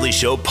Scott Radley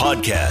Show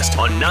podcast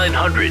on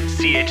 900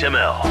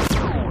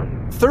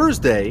 CHML.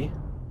 Thursday,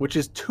 which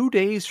is 2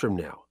 days from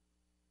now.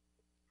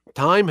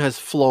 Time has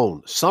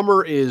flown.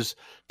 Summer is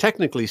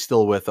technically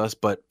still with us,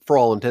 but for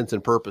all intents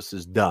and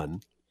purposes, done.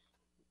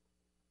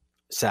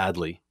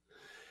 Sadly.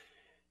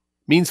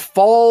 Means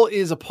fall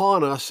is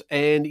upon us,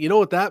 and you know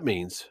what that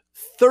means?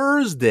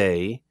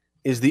 Thursday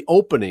is the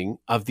opening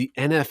of the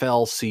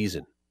NFL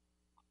season.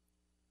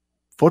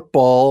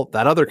 Football,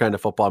 that other kind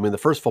of football, the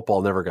first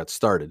football never got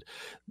started.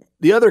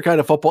 The other kind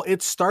of football,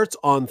 it starts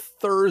on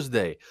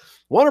Thursday. I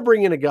want to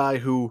bring in a guy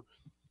who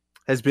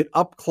has been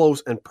up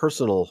close and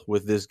personal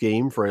with this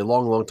game for a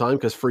long, long time,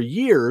 because for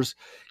years,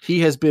 he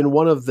has been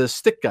one of the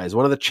stick guys,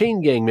 one of the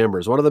chain gang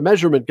members, one of the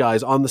measurement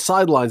guys on the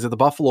sidelines of the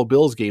Buffalo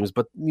Bills games,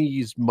 but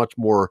he's much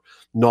more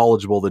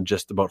knowledgeable than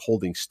just about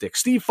holding sticks.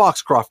 Steve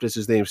Foxcroft is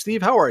his name.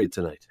 Steve, how are you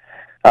tonight?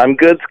 I'm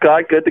good,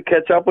 Scott. Good to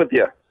catch up with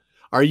you.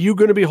 Are you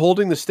going to be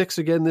holding the sticks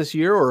again this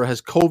year, or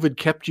has COVID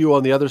kept you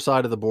on the other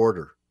side of the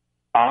border?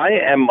 I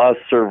am a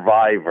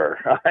survivor.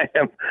 I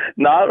am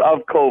not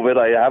of COVID.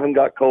 I haven't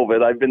got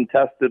COVID. I've been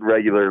tested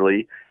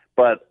regularly,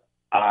 but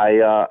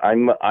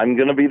I'm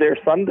going to be there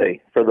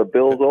Sunday for the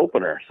Bills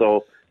opener.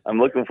 So I'm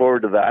looking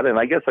forward to that. And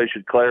I guess I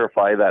should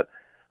clarify that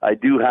I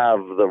do have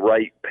the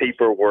right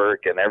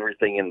paperwork and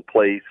everything in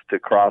place to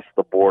cross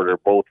the border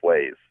both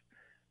ways.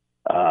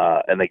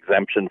 An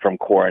exemption from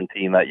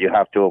quarantine that you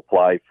have to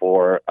apply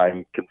for.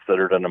 I'm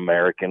considered an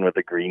American with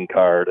a green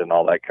card and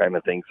all that kind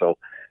of thing. So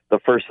the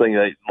first thing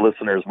that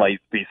listeners might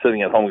be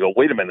sitting at home and go,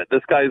 wait a minute,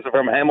 this guy's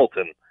from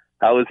Hamilton.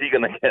 How is he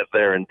going to get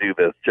there and do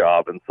this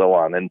job and so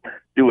on and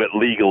do it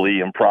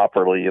legally and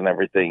properly and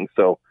everything?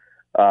 So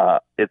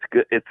it's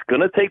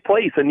going to take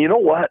place. And you know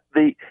what?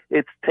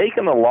 It's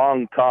taken a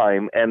long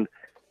time, and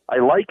I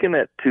liken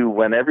it to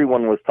when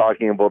everyone was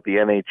talking about the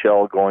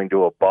NHL going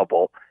to a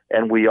bubble,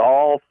 and we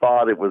all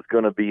thought it was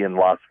going to be in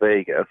Las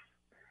Vegas.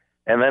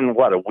 And then,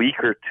 a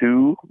week or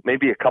two,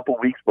 maybe a couple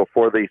weeks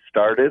before they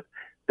started,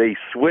 they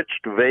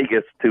switched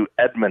Vegas to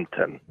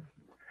Edmonton.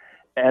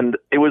 And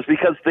it was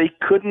because they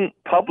couldn't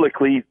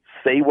publicly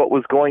say what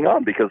was going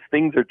on, because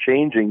things are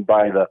changing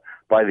by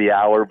the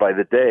hour, by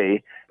the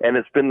day. And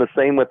it's been the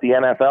same with the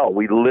NFL.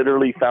 We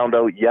literally found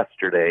out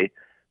yesterday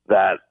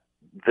that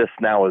this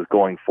now is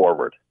going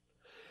forward.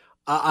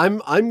 I'm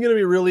going to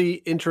be really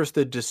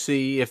interested to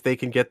see if they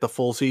can get the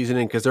full season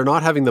in, because they're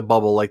not having the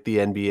bubble like the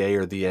NBA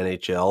or the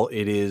NHL.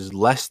 It is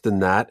less than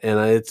that. And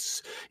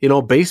it's,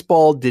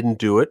 baseball didn't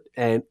do it,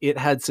 and it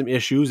had some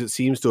issues. It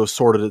seems to have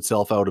sorted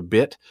itself out a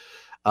bit,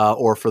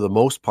 or for the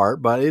most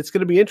part, but it's going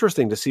to be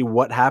interesting to see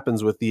what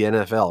happens with the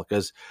NFL,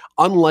 because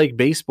unlike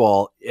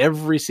baseball,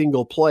 every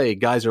single play,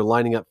 guys are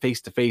lining up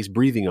face to face,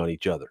 breathing on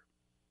each other.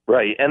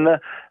 Right. And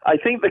I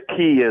think the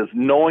key is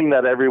knowing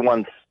that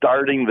everyone's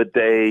starting the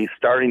day,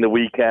 starting the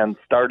weekend,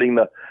 starting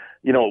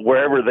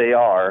wherever they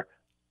are,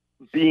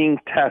 being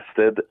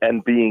tested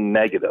and being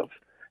negative.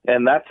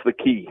 And that's the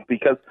key,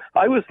 because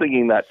I was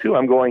thinking that too.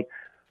 I'm going,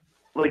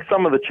 like,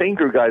 some of the chain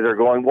crew guys are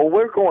going, well,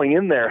 we're going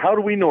in there. How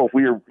do we know if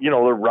we're, they're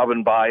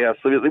rubbing by us,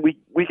 so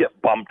we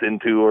get bumped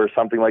into or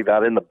something like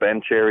that in the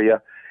bench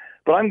area?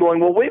 But I'm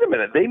going, well, wait a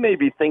minute. They may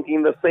be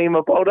thinking the same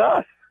about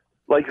us.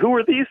 Like, who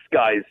are these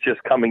guys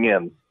just coming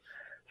in?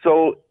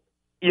 So,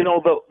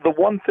 the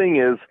one thing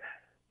is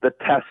the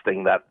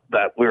testing that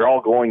we're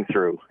all going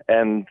through.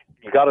 And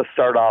you got to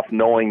start off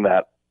knowing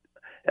that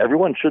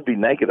everyone should be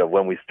negative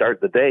when we start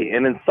the day.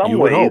 And in some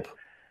ways,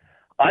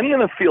 I'm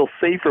going to feel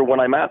safer when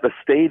I'm at the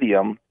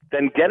stadium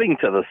than getting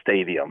to the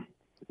stadium.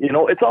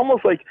 It's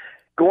almost like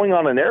going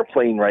on an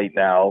airplane right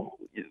now.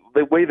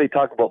 The way they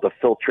talk about the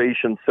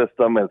filtration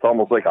system, it's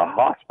almost like a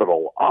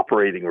hospital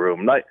operating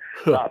room. Not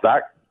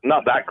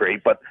that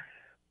great, but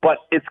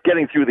it's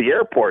getting through the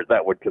airport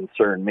that would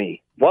concern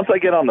me. Once I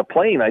get on the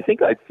plane, I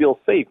think I'd feel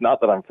safe.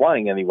 Not that I'm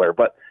flying anywhere,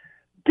 but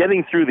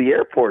getting through the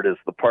airport is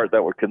the part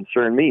that would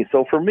concern me.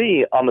 So for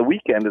me, on the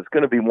weekend, it's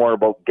going to be more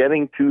about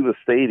getting to the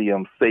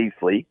stadium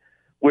safely,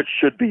 which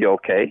should be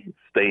okay.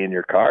 Stay in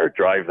your car,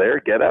 drive there,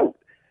 get out.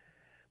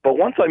 But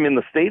once I'm in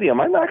the stadium,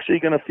 I'm actually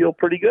going to feel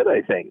pretty good,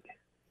 I think.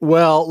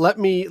 Well, let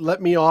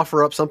me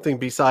offer up something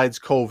besides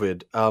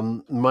COVID.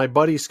 My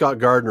buddy Scott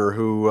Gardner,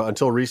 who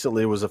until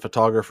recently was a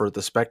photographer at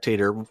The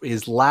Spectator,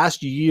 his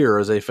last year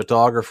as a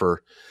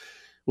photographer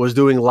was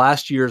doing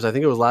last year's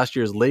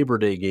Labor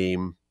Day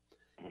game,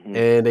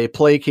 and a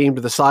play came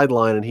to the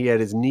sideline, and he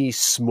had his knee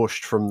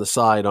smushed from the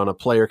side on a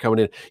player coming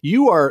in.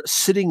 You are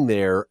sitting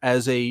there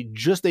as a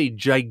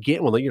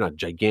gigantic, well, you're not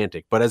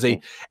gigantic, but as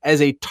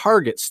a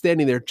target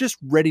standing there, just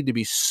ready to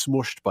be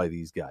smushed by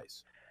these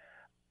guys.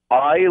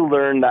 I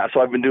learned that.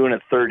 So I've been doing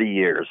it 30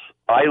 years.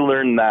 I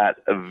learned that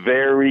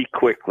very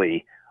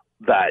quickly,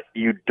 that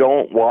you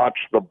don't watch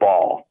the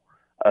ball,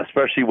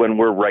 especially when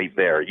we're right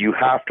there. You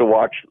have to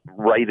watch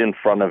right in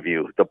front of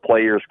you, the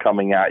players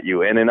coming at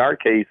you. And in our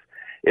case,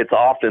 it's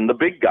often the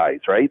big guys,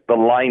 right? The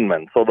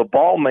linemen. So the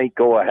ball may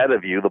go ahead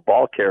of you, the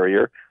ball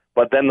carrier,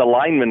 but then the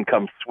lineman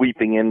comes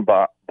sweeping in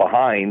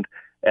behind,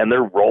 and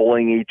they're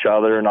rolling each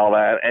other and all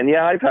that. And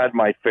yeah, I've had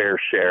my fair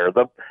share.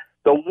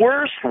 The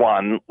worst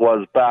one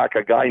was back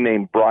a guy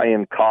named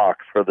Brian Cox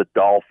for the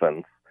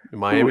Dolphins.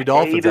 Miami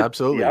Dolphins,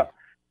 absolutely. Yeah,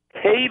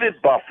 hated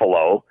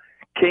Buffalo,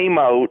 came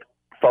out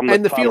from the tunnel.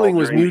 And the feeling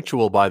was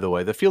mutual, by the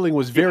way. The feeling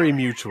was very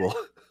mutual.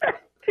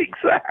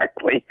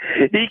 Exactly.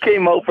 He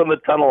came out from the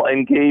tunnel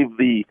and gave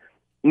the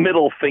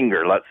middle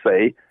finger, let's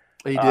say,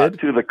 he did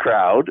to the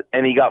crowd,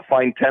 and he got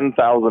fined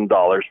 $10,000,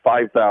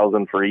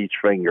 $5,000 for each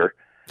finger.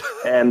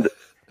 And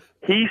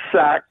he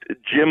sacked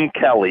Jim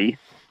Kelly,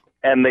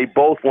 and they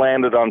both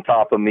landed on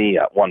top of me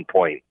at one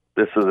point.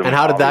 And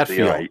how did that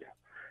feel? Right.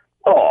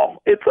 Oh,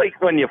 it's like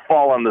when you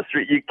fall on the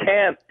street. You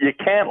can't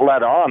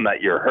let on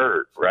that you're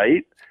hurt,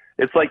 right?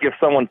 It's like if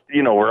someone,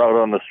 we're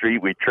out on the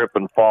street, we trip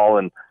and fall,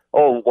 and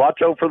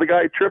watch out for the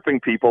guy tripping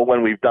people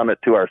when we've done it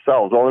to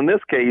ourselves. Well, in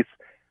this case,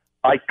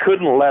 I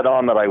couldn't let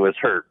on that I was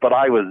hurt, but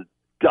I was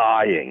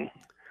dying,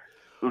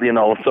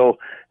 so,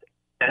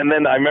 and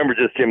then I remember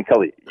just Jim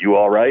Kelly, you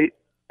all right?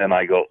 And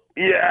I go,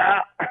 yeah,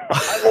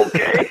 I'm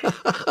okay.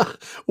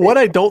 What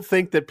I don't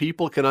think that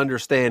people can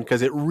understand,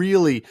 because it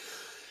really,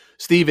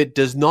 Steve, it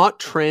does not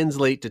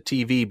translate to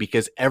TV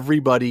because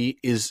everybody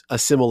is a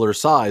similar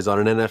size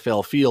on an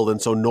NFL field,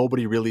 and so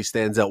nobody really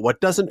stands out.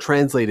 What doesn't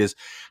translate is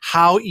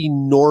how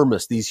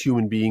enormous these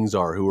human beings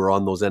are who are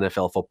on those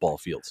NFL football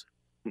fields.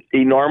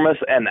 Enormous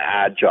and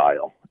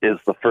agile is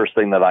the first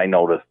thing that I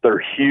noticed.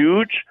 They're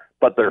huge,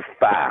 but they're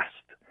fast.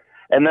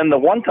 And then the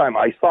one time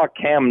I saw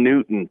Cam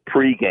Newton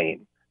pregame,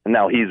 and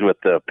now he's with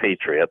the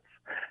Patriots,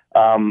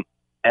 and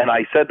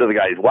I said to the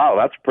guys, wow,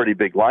 that's a pretty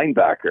big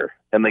linebacker.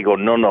 And they go,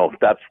 no,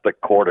 that's the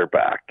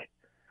quarterback.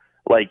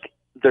 Like,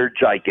 they're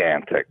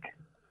gigantic.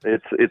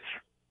 It's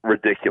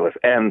ridiculous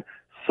and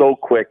so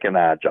quick and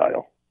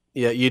agile.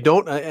 Yeah, you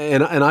don't,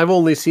 and I've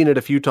only seen it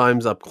a few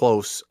times up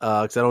close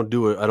because I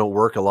don't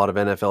work a lot of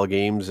NFL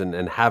games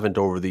and haven't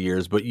over the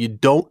years. But you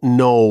don't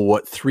know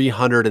what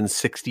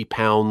 360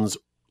 pounds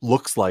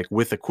looks like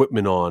with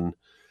equipment on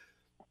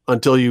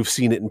until you've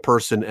seen it in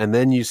person. And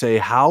then you say,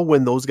 how,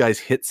 when those guys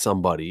hit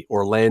somebody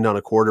or land on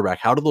a quarterback,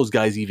 how do those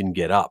guys even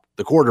get up?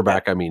 The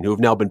quarterback, I mean, who have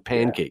now been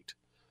pancaked.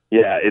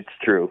 Yeah, it's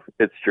true.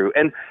 It's true.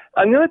 And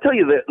I'm going to tell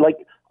you that, like,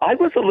 I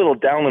was a little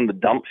down in the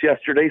dumps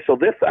yesterday, so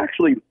this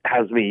actually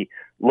has me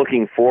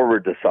looking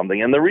forward to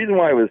something. And the reason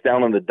why I was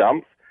down in the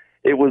dumps,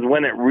 it was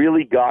when it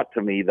really got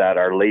to me that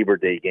our Labor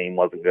Day game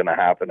wasn't going to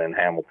happen in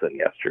Hamilton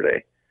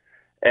yesterday.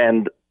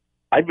 And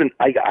I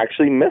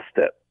actually missed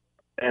it.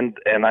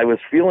 And I was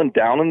feeling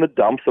down in the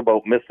dumps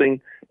about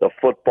missing the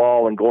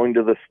football and going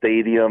to the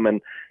stadium. And,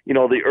 you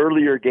know, the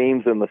earlier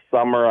games in the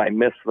summer, I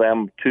miss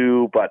them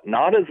too, but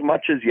not as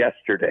much as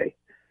yesterday.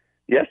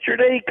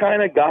 Yesterday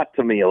kind of got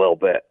to me a little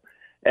bit.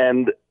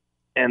 And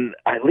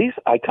at least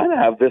I kind of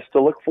have this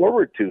to look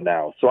forward to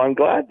now. So I'm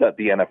glad that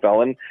the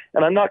NFL, and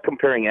I'm not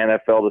comparing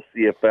NFL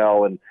to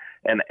CFL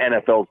and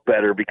NFL's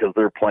better because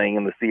they're playing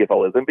and the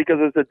CFL isn't, because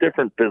it's a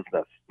different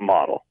business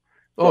model.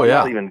 So I'm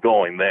not even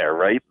going there,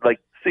 right? Like,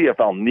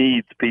 CFL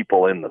needs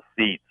people in the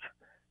seats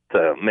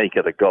to make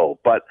it a go.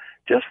 But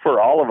just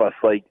for all of us,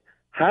 like,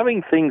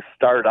 having things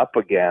start up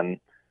again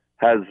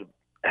has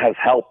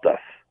helped us.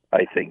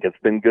 I think it's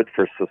been good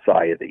for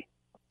society.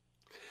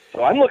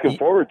 So I'm looking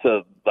forward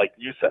to, like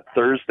you said,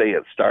 Thursday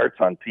it starts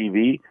on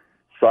TV.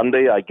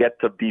 Sunday I get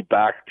to be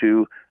back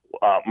to,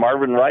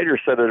 Marvin Ryder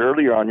said it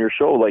earlier on your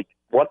show, like,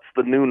 what's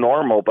the new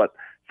normal? But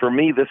for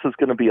me, this is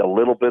going to be a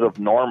little bit of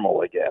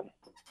normal again.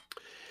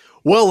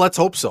 Well, let's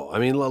hope so. I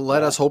mean,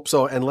 let us hope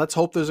so, and let's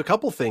hope there's a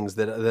couple things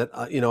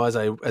that you know, as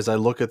I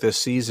look at this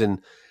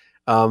season,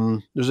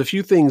 there's a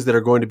few things that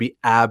are going to be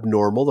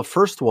abnormal. The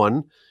first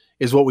one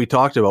is what we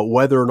talked about,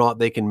 whether or not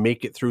they can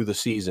make it through the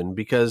season.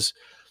 Because,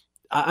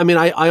 I mean,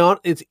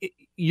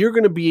 you're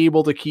going to be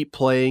able to keep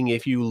playing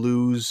if you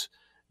lose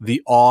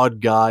the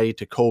odd guy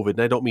to COVID,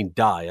 and I don't mean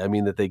die. I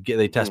mean that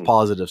they test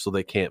positive, so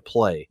they can't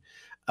play.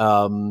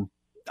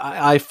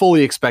 I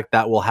fully expect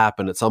that will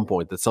happen at some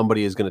point, that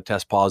somebody is going to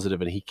test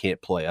positive and he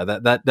can't play.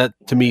 That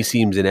to me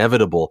seems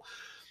inevitable.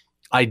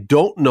 I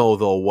don't know,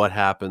 though, what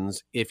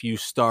happens if you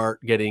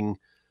start getting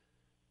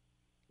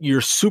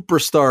your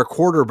superstar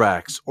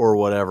quarterbacks or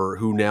whatever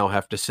who now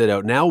have to sit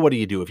out. Now, what do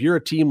you do? If you're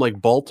a team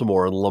like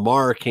Baltimore and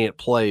Lamar can't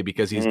play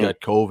because he's got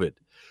COVID,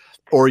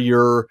 or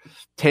you're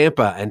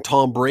Tampa and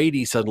Tom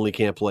Brady suddenly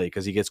can't play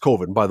because he gets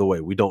COVID. And by the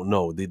way, we don't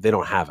know. They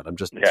don't have it. I'm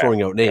just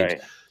throwing out names.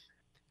 Right.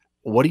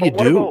 What do you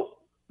do?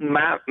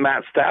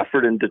 Matt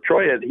Stafford in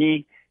Detroit,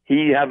 he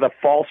had the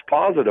false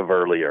positive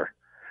earlier,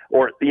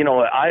 or, you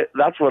know,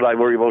 that's what I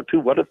worry about too.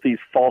 What if these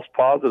false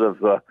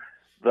positives,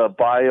 the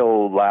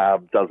bio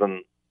lab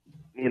doesn't,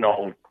 you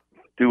know,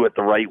 do it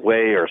the right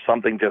way, or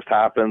something just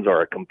happens,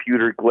 or a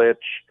computer glitch,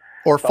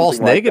 or false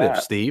negative,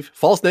 Steve.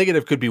 False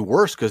negative could be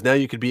worse, because now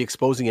you could be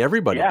exposing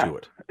everybody to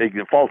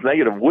it. False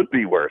negative would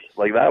be worse.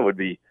 Like, that would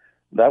be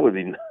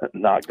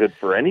not good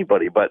for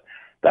anybody. But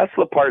that's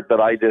the part that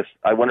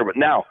I wonder. But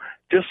now,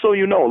 just so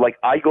you know, like,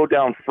 I go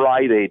down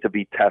Friday to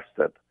be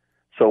tested.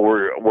 So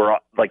we're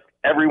like,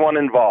 everyone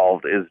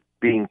involved is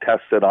being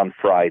tested on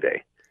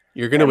Friday.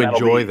 You're going to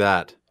enjoy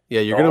that. Yeah,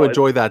 you're going to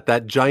enjoy that.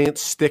 That giant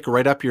stick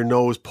right up your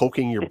nose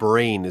poking your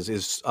brain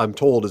is I'm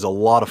told, is a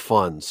lot of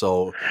fun.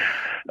 So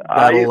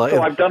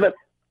I've done it.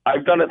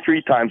 I've done it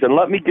 3 times. And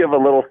let me give a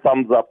little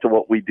thumbs up to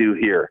what we do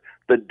here.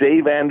 The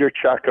Dave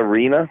Anderchuk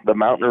Arena, the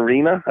Mountain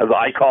Arena, as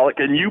I call it,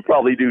 and you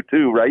probably do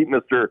too, right,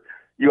 Mr.?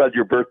 You had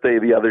your birthday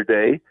the other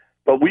day,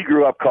 but we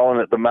grew up calling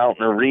it the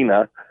Mountain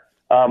Arena.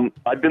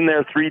 I've been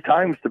there 3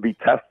 times to be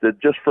tested,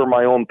 just for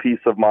my own peace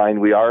of mind.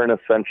 We are an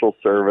essential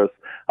service.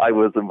 I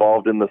was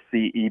involved in the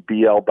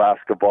CEBL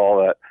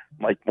basketball that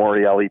Mike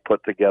Morielli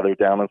put together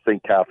down in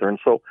St. Catharines.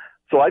 So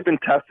I've been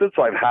tested,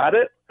 so I've had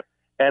it,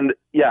 and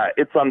yeah,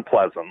 it's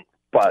unpleasant.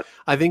 But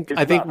I think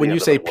when you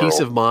say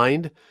peace of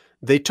mind,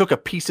 they took a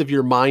piece of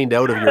your mind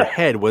out of your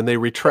head when they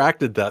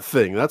retracted that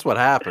thing. That's what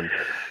happened.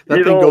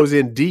 That thing goes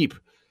in deep.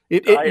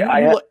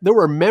 There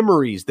were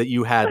memories that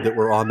you had that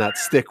were on that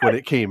stick when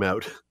it came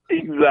out.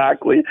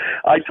 Exactly.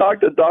 I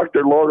talked to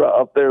Dr. Laura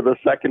up there the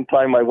second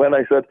time I went.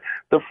 I said,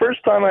 the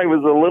first time I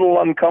was a little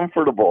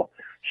uncomfortable.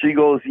 She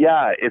goes,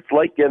 yeah, it's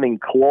like getting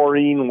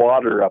chlorine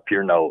water up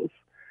your nose.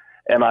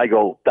 And I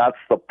go, that's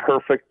the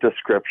perfect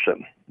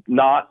description.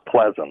 Not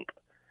pleasant.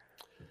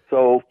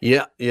 So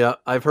yeah.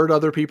 I've heard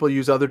other people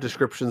use other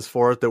descriptions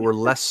for it that were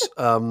less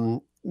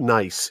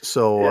nice.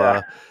 So,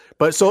 yeah.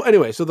 So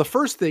anyway, so the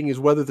first thing is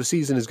whether the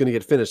season is going to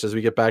get finished as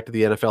we get back to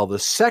the NFL. The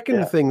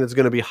second thing that's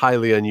going to be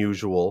highly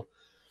unusual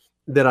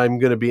that I'm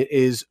going to be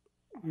is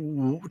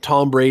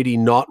Tom Brady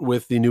not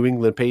with the New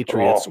England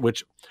Patriots,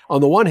 which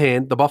on the one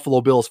hand, the Buffalo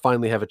Bills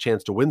finally have a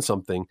chance to win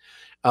something.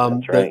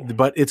 That's right.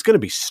 But it's going to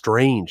be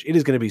strange. It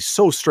is going to be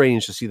so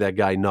strange to see that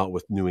guy not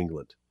with New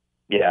England.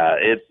 Yeah,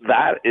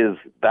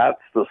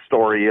 that's the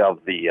story of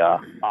the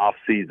off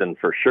season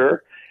for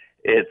sure.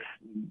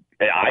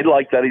 I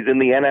like that he's in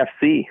the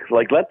NFC.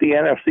 Like, let the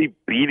NFC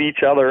beat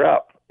each other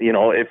up, you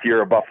know, if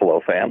you're a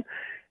Buffalo fan,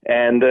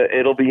 and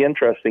it'll be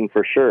interesting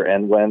for sure.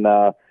 And when,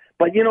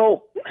 but you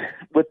know,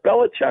 with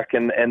Belichick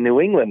and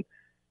New England,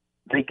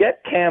 they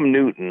get Cam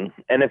Newton,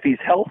 and if he's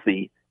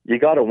healthy, you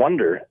got to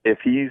wonder if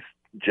he's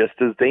just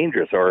as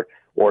dangerous or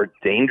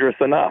dangerous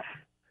enough.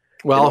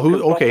 Well,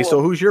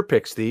 so who's your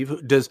pick,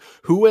 Steve?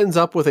 Who ends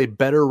up with a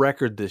better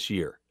record this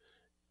year?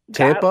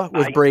 Tampa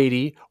with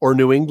Brady or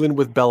New England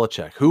with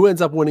Belichick? Who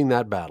ends up winning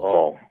that battle?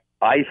 Oh,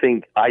 I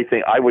think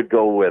I would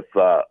go with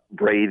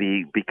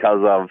Brady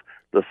because of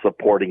the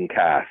supporting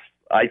cast.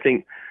 I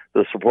think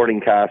the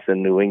supporting cast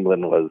in New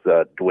England was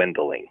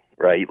dwindling,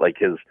 right? Like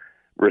his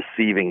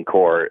receiving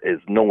core is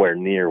nowhere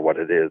near what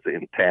it is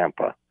in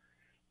Tampa.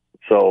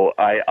 So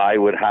I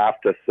would have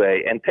to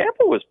say, and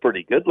Tampa was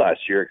pretty good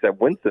last year, except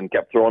Winston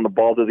kept throwing the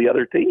ball to the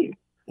other team.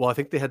 Well, I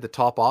think they had the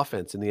top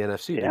offense in the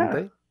NFC, didn't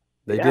they?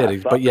 They Yeah,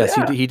 did. But yes,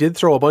 yeah. he did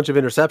throw a bunch of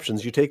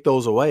interceptions. You take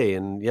those away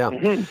and yeah.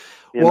 Mm-hmm.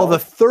 Well, the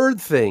third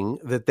thing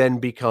that then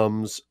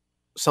becomes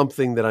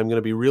something that I'm going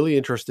to be really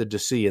interested to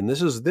see, and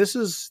this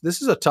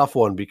is a tough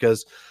one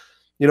because,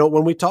 you know,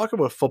 when we talk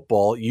about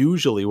football,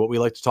 usually what we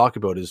like to talk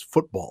about is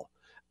football.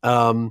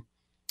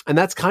 And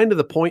that's kind of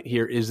the point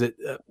here is that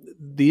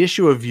the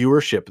issue of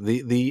viewership,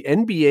 the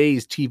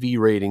NBA's TV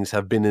ratings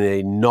have been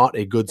in not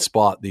a good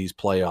spot these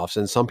playoffs.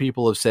 And some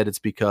people have said it's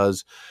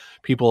because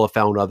people have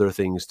found other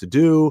things to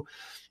do.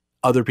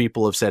 Other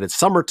people have said it's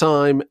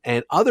summertime,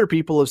 and other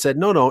people have said,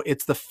 no,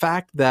 it's the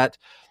fact that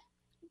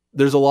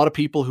there's a lot of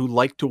people who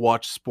like to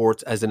watch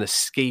sports as an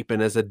escape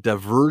and as a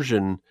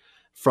diversion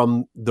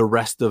from the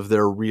rest of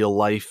their real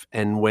life.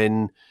 And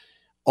when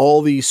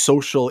all these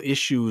social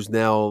issues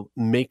now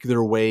make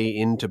their way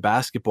into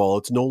basketball,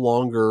 it's no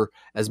longer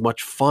as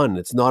much fun.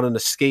 It's not an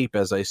escape,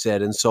 as I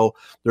said. And so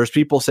there's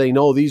people saying,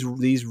 no, these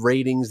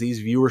ratings,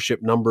 these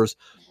viewership numbers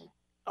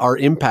are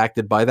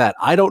impacted by that.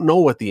 I don't know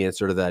what the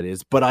answer to that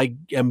is, but I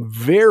am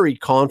very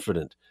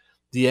confident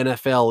the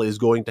NFL is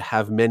going to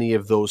have many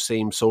of those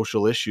same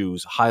social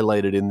issues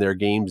highlighted in their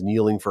games,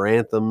 kneeling for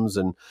anthems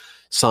and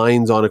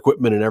signs on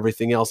equipment and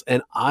everything else.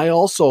 And I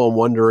also am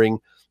wondering,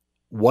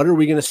 what are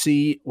we going to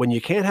see when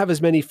you can't have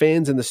as many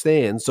fans in the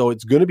stands? So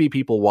it's going to be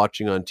people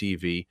watching on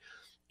TV.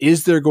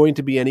 Is there going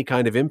to be any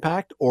kind of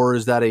impact, or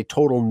is that a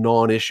total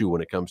non-issue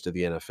when it comes to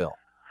the NFL?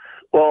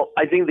 Well,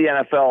 I think the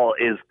NFL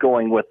is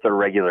going with the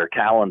regular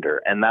calendar,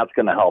 and that's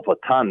going to help a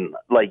ton.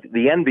 Like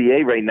the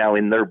NBA right now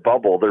in their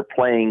bubble, they're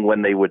playing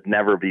when they would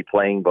never be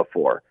playing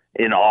before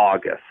in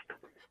August.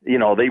 You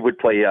know, they would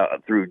play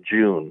through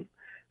June.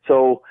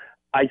 So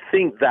I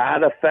think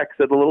that affects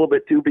it a little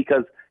bit too,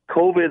 because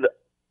COVID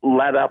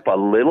let up a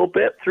little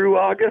bit through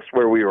August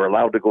where we were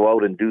allowed to go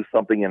out and do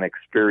something and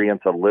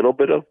experience a little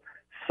bit of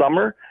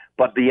summer.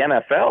 But the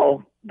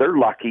NFL, they're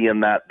lucky in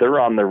that they're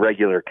on the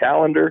regular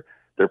calendar.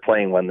 They're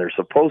playing when they're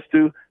supposed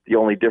to. The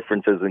only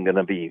difference isn't going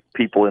to be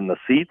people in the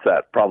seats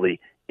at probably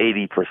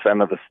 80%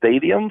 of the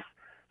stadiums.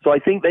 So I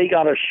think they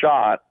got a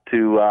shot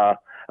to,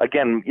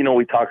 again, you know,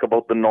 we talk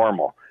about the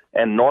normal.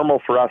 And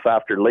normal for us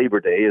after Labor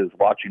Day is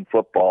watching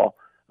football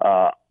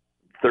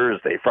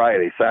Thursday,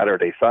 Friday,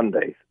 Saturday,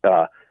 Sunday,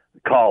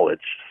 college,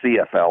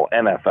 CFL,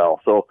 NFL.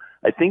 So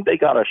I think they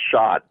got a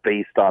shot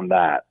based on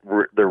that,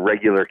 the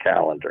regular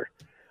calendar.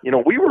 You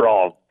know, we were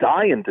all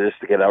dying just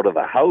to get out of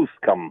the house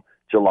come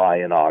July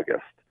and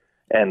August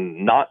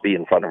and not be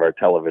in front of our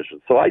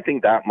television. So I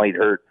think that might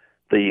hurt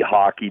the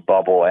hockey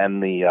bubble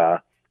and the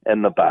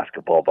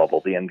basketball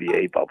bubble, the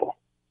NBA bubble.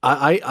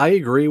 I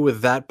agree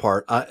with that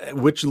part,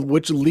 which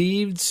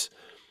leads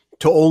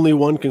to only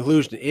one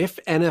conclusion. If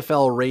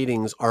NFL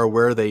ratings are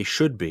where they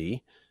should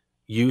be,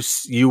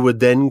 you would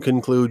then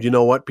conclude, you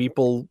know what,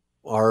 people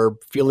are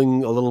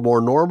feeling a little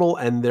more normal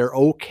and they're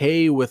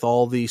okay with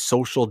all the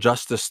social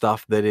justice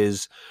stuff that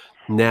is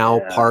now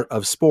part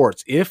of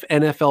sports. If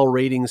NFL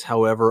ratings,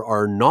 however,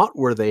 are not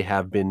where they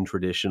have been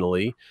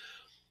traditionally,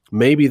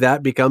 maybe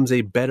that becomes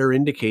a better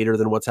indicator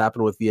than what's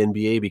happened with the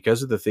NBA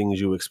because of the things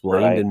you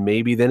explained. Right. And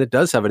maybe then it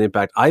does have an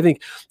impact. I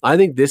think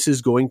this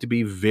is going to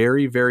be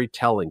very, very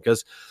telling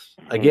because,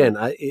 again,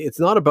 it's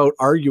not about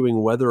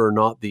arguing whether or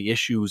not the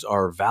issues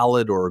are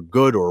valid or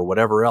good or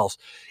whatever else.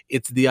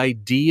 It's the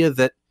idea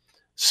that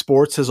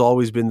sports has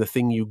always been the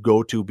thing you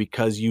go to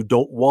because you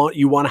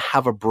want to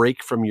have a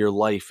break from your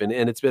life. And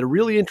it's been a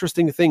really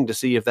interesting thing to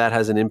see if that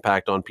has an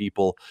impact on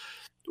people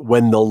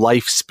when the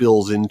life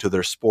spills into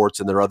their sports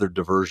and their other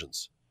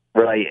diversions.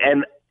 Right.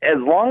 And as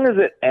long as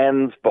it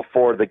ends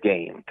before the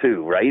game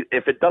too, right?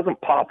 If it doesn't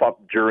pop up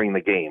during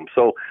the game.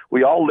 So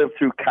we all lived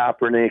through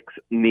Kaepernick's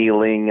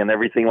kneeling and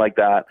everything like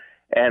that.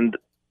 And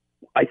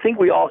I think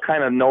we all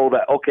kind of know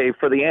that, okay,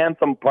 for the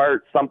anthem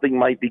part, something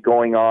might be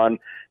going on.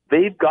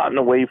 They've gotten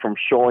away from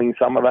showing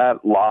some of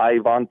that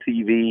live on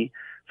TV.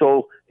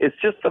 So it's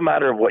just a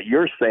matter of what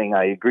you're saying.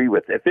 I agree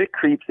with. If it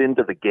creeps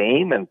into the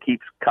game and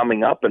keeps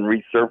coming up and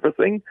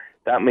resurfacing,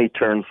 that may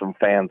turn some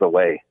fans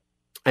away.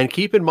 And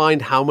keep in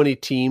mind how many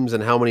teams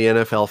and how many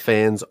NFL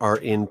fans are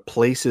in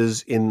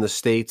places in the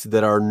States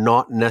that are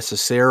not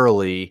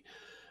necessarily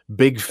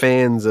big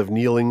fans of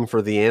kneeling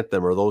for the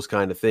anthem or those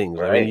kind of things.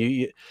 Right. I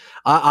mean,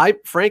 I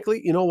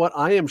frankly, you know what?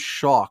 I am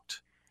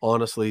shocked,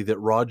 honestly, that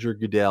Roger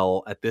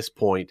Goodell at this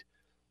point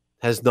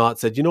has not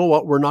said, you know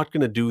what, we're not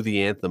going to do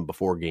the anthem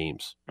before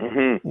games.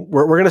 Mm-hmm.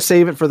 We're going to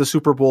save it for the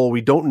Super Bowl.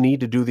 We don't need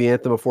to do the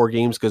anthem before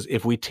games because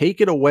if we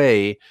take it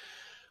away,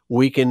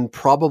 we can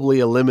probably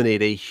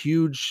eliminate a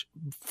huge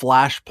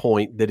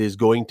flashpoint that is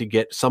going to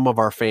get some of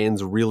our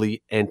fans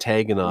really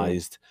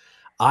antagonized.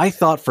 I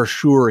thought for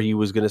sure he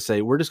was going to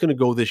say, we're just going to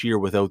go this year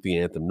without the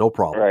anthem. No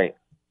problem. Right.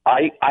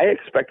 I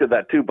expected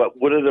that too, but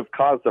would it have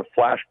caused a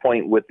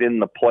flashpoint within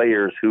the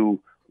players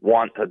who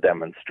want to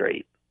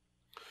demonstrate?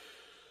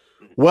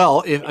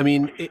 Well,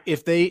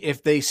 if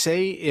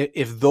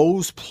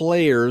those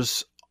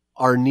players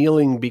are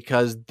kneeling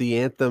because the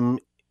anthem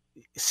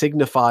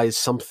signifies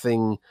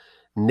something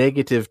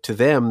negative to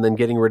them, then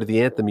getting rid of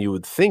the anthem, you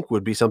would think,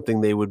 would be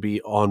something they would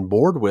be on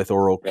board with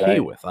or okay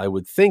with, I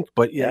would think.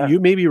 But yeah, you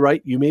may be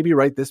right.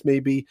 This may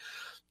be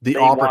the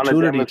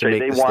opportunity to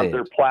make they the want stand.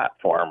 their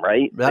platform,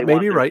 right? That may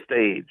be right.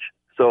 Stage.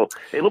 So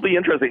it'll be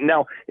interesting.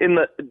 Now, in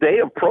the day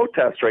of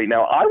protest right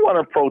now, I want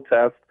to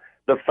protest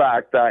the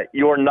fact that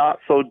your Not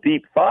So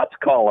Deep Thoughts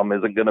column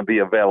isn't going to be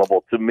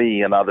available to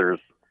me and others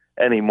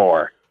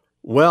anymore.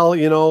 Well,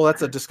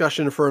 that's a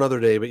discussion for another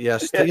day, but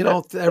yes,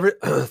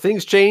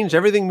 things change,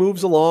 everything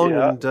moves along,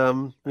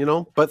 and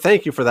but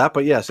thank you for that.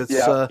 But yes, it's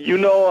I'm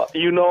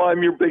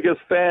your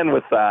biggest fan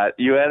with that.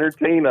 You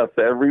entertain us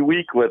every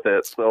week with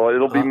it, so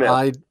it'll be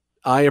missed.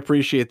 I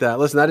appreciate that.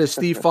 Listen, that is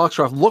Steve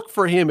Foxcroft. Look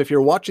for him if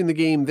you're watching the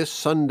game this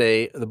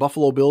Sunday, the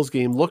Buffalo Bills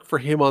game. Look for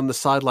him on the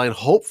sideline.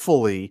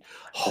 Hopefully,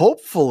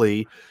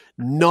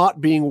 not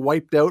being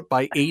wiped out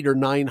by 800 or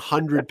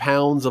 900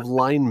 pounds of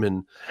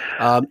linemen.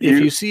 If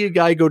you see a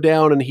guy go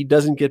down and he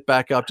doesn't get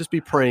back up, just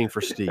be praying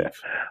for Steve.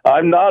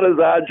 I'm not as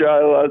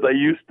agile as I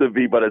used to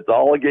be, but it's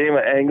all a game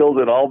of angles,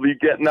 and I'll be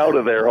getting out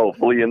of there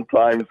hopefully in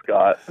time,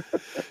 Scott.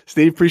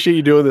 Steve, appreciate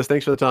you doing this.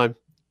 Thanks for the time.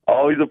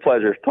 Always a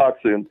pleasure. Talk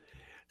soon.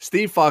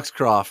 Steve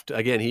Foxcroft,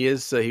 again,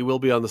 he will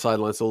be on the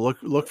sideline, so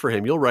look for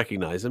him. You'll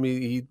recognize him.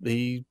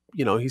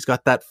 He's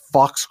got that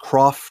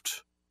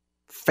Foxcroft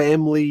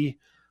family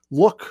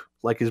look,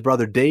 like his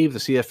brother Dave, the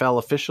CFL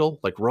official,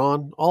 like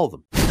Ron, all of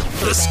them.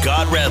 The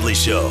Scott Radley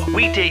Show,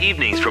 weekday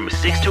evenings from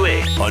 6 to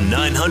 8 on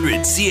 900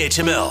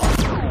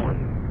 CHML.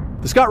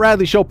 The Scott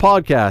Radley Show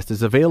podcast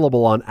is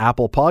available on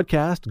Apple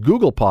Podcast,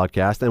 Google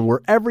Podcast, and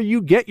wherever you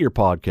get your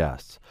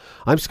podcasts.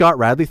 I'm Scott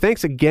Radley.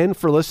 Thanks again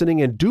for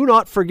listening, and do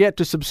not forget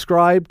to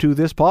subscribe to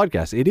this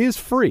podcast. It is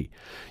free.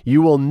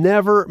 You will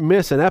never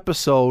miss an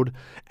episode,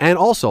 and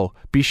also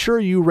be sure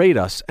you rate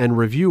us and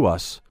review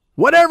us.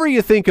 Whatever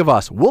you think of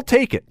us, we'll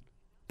take it.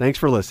 Thanks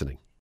for listening.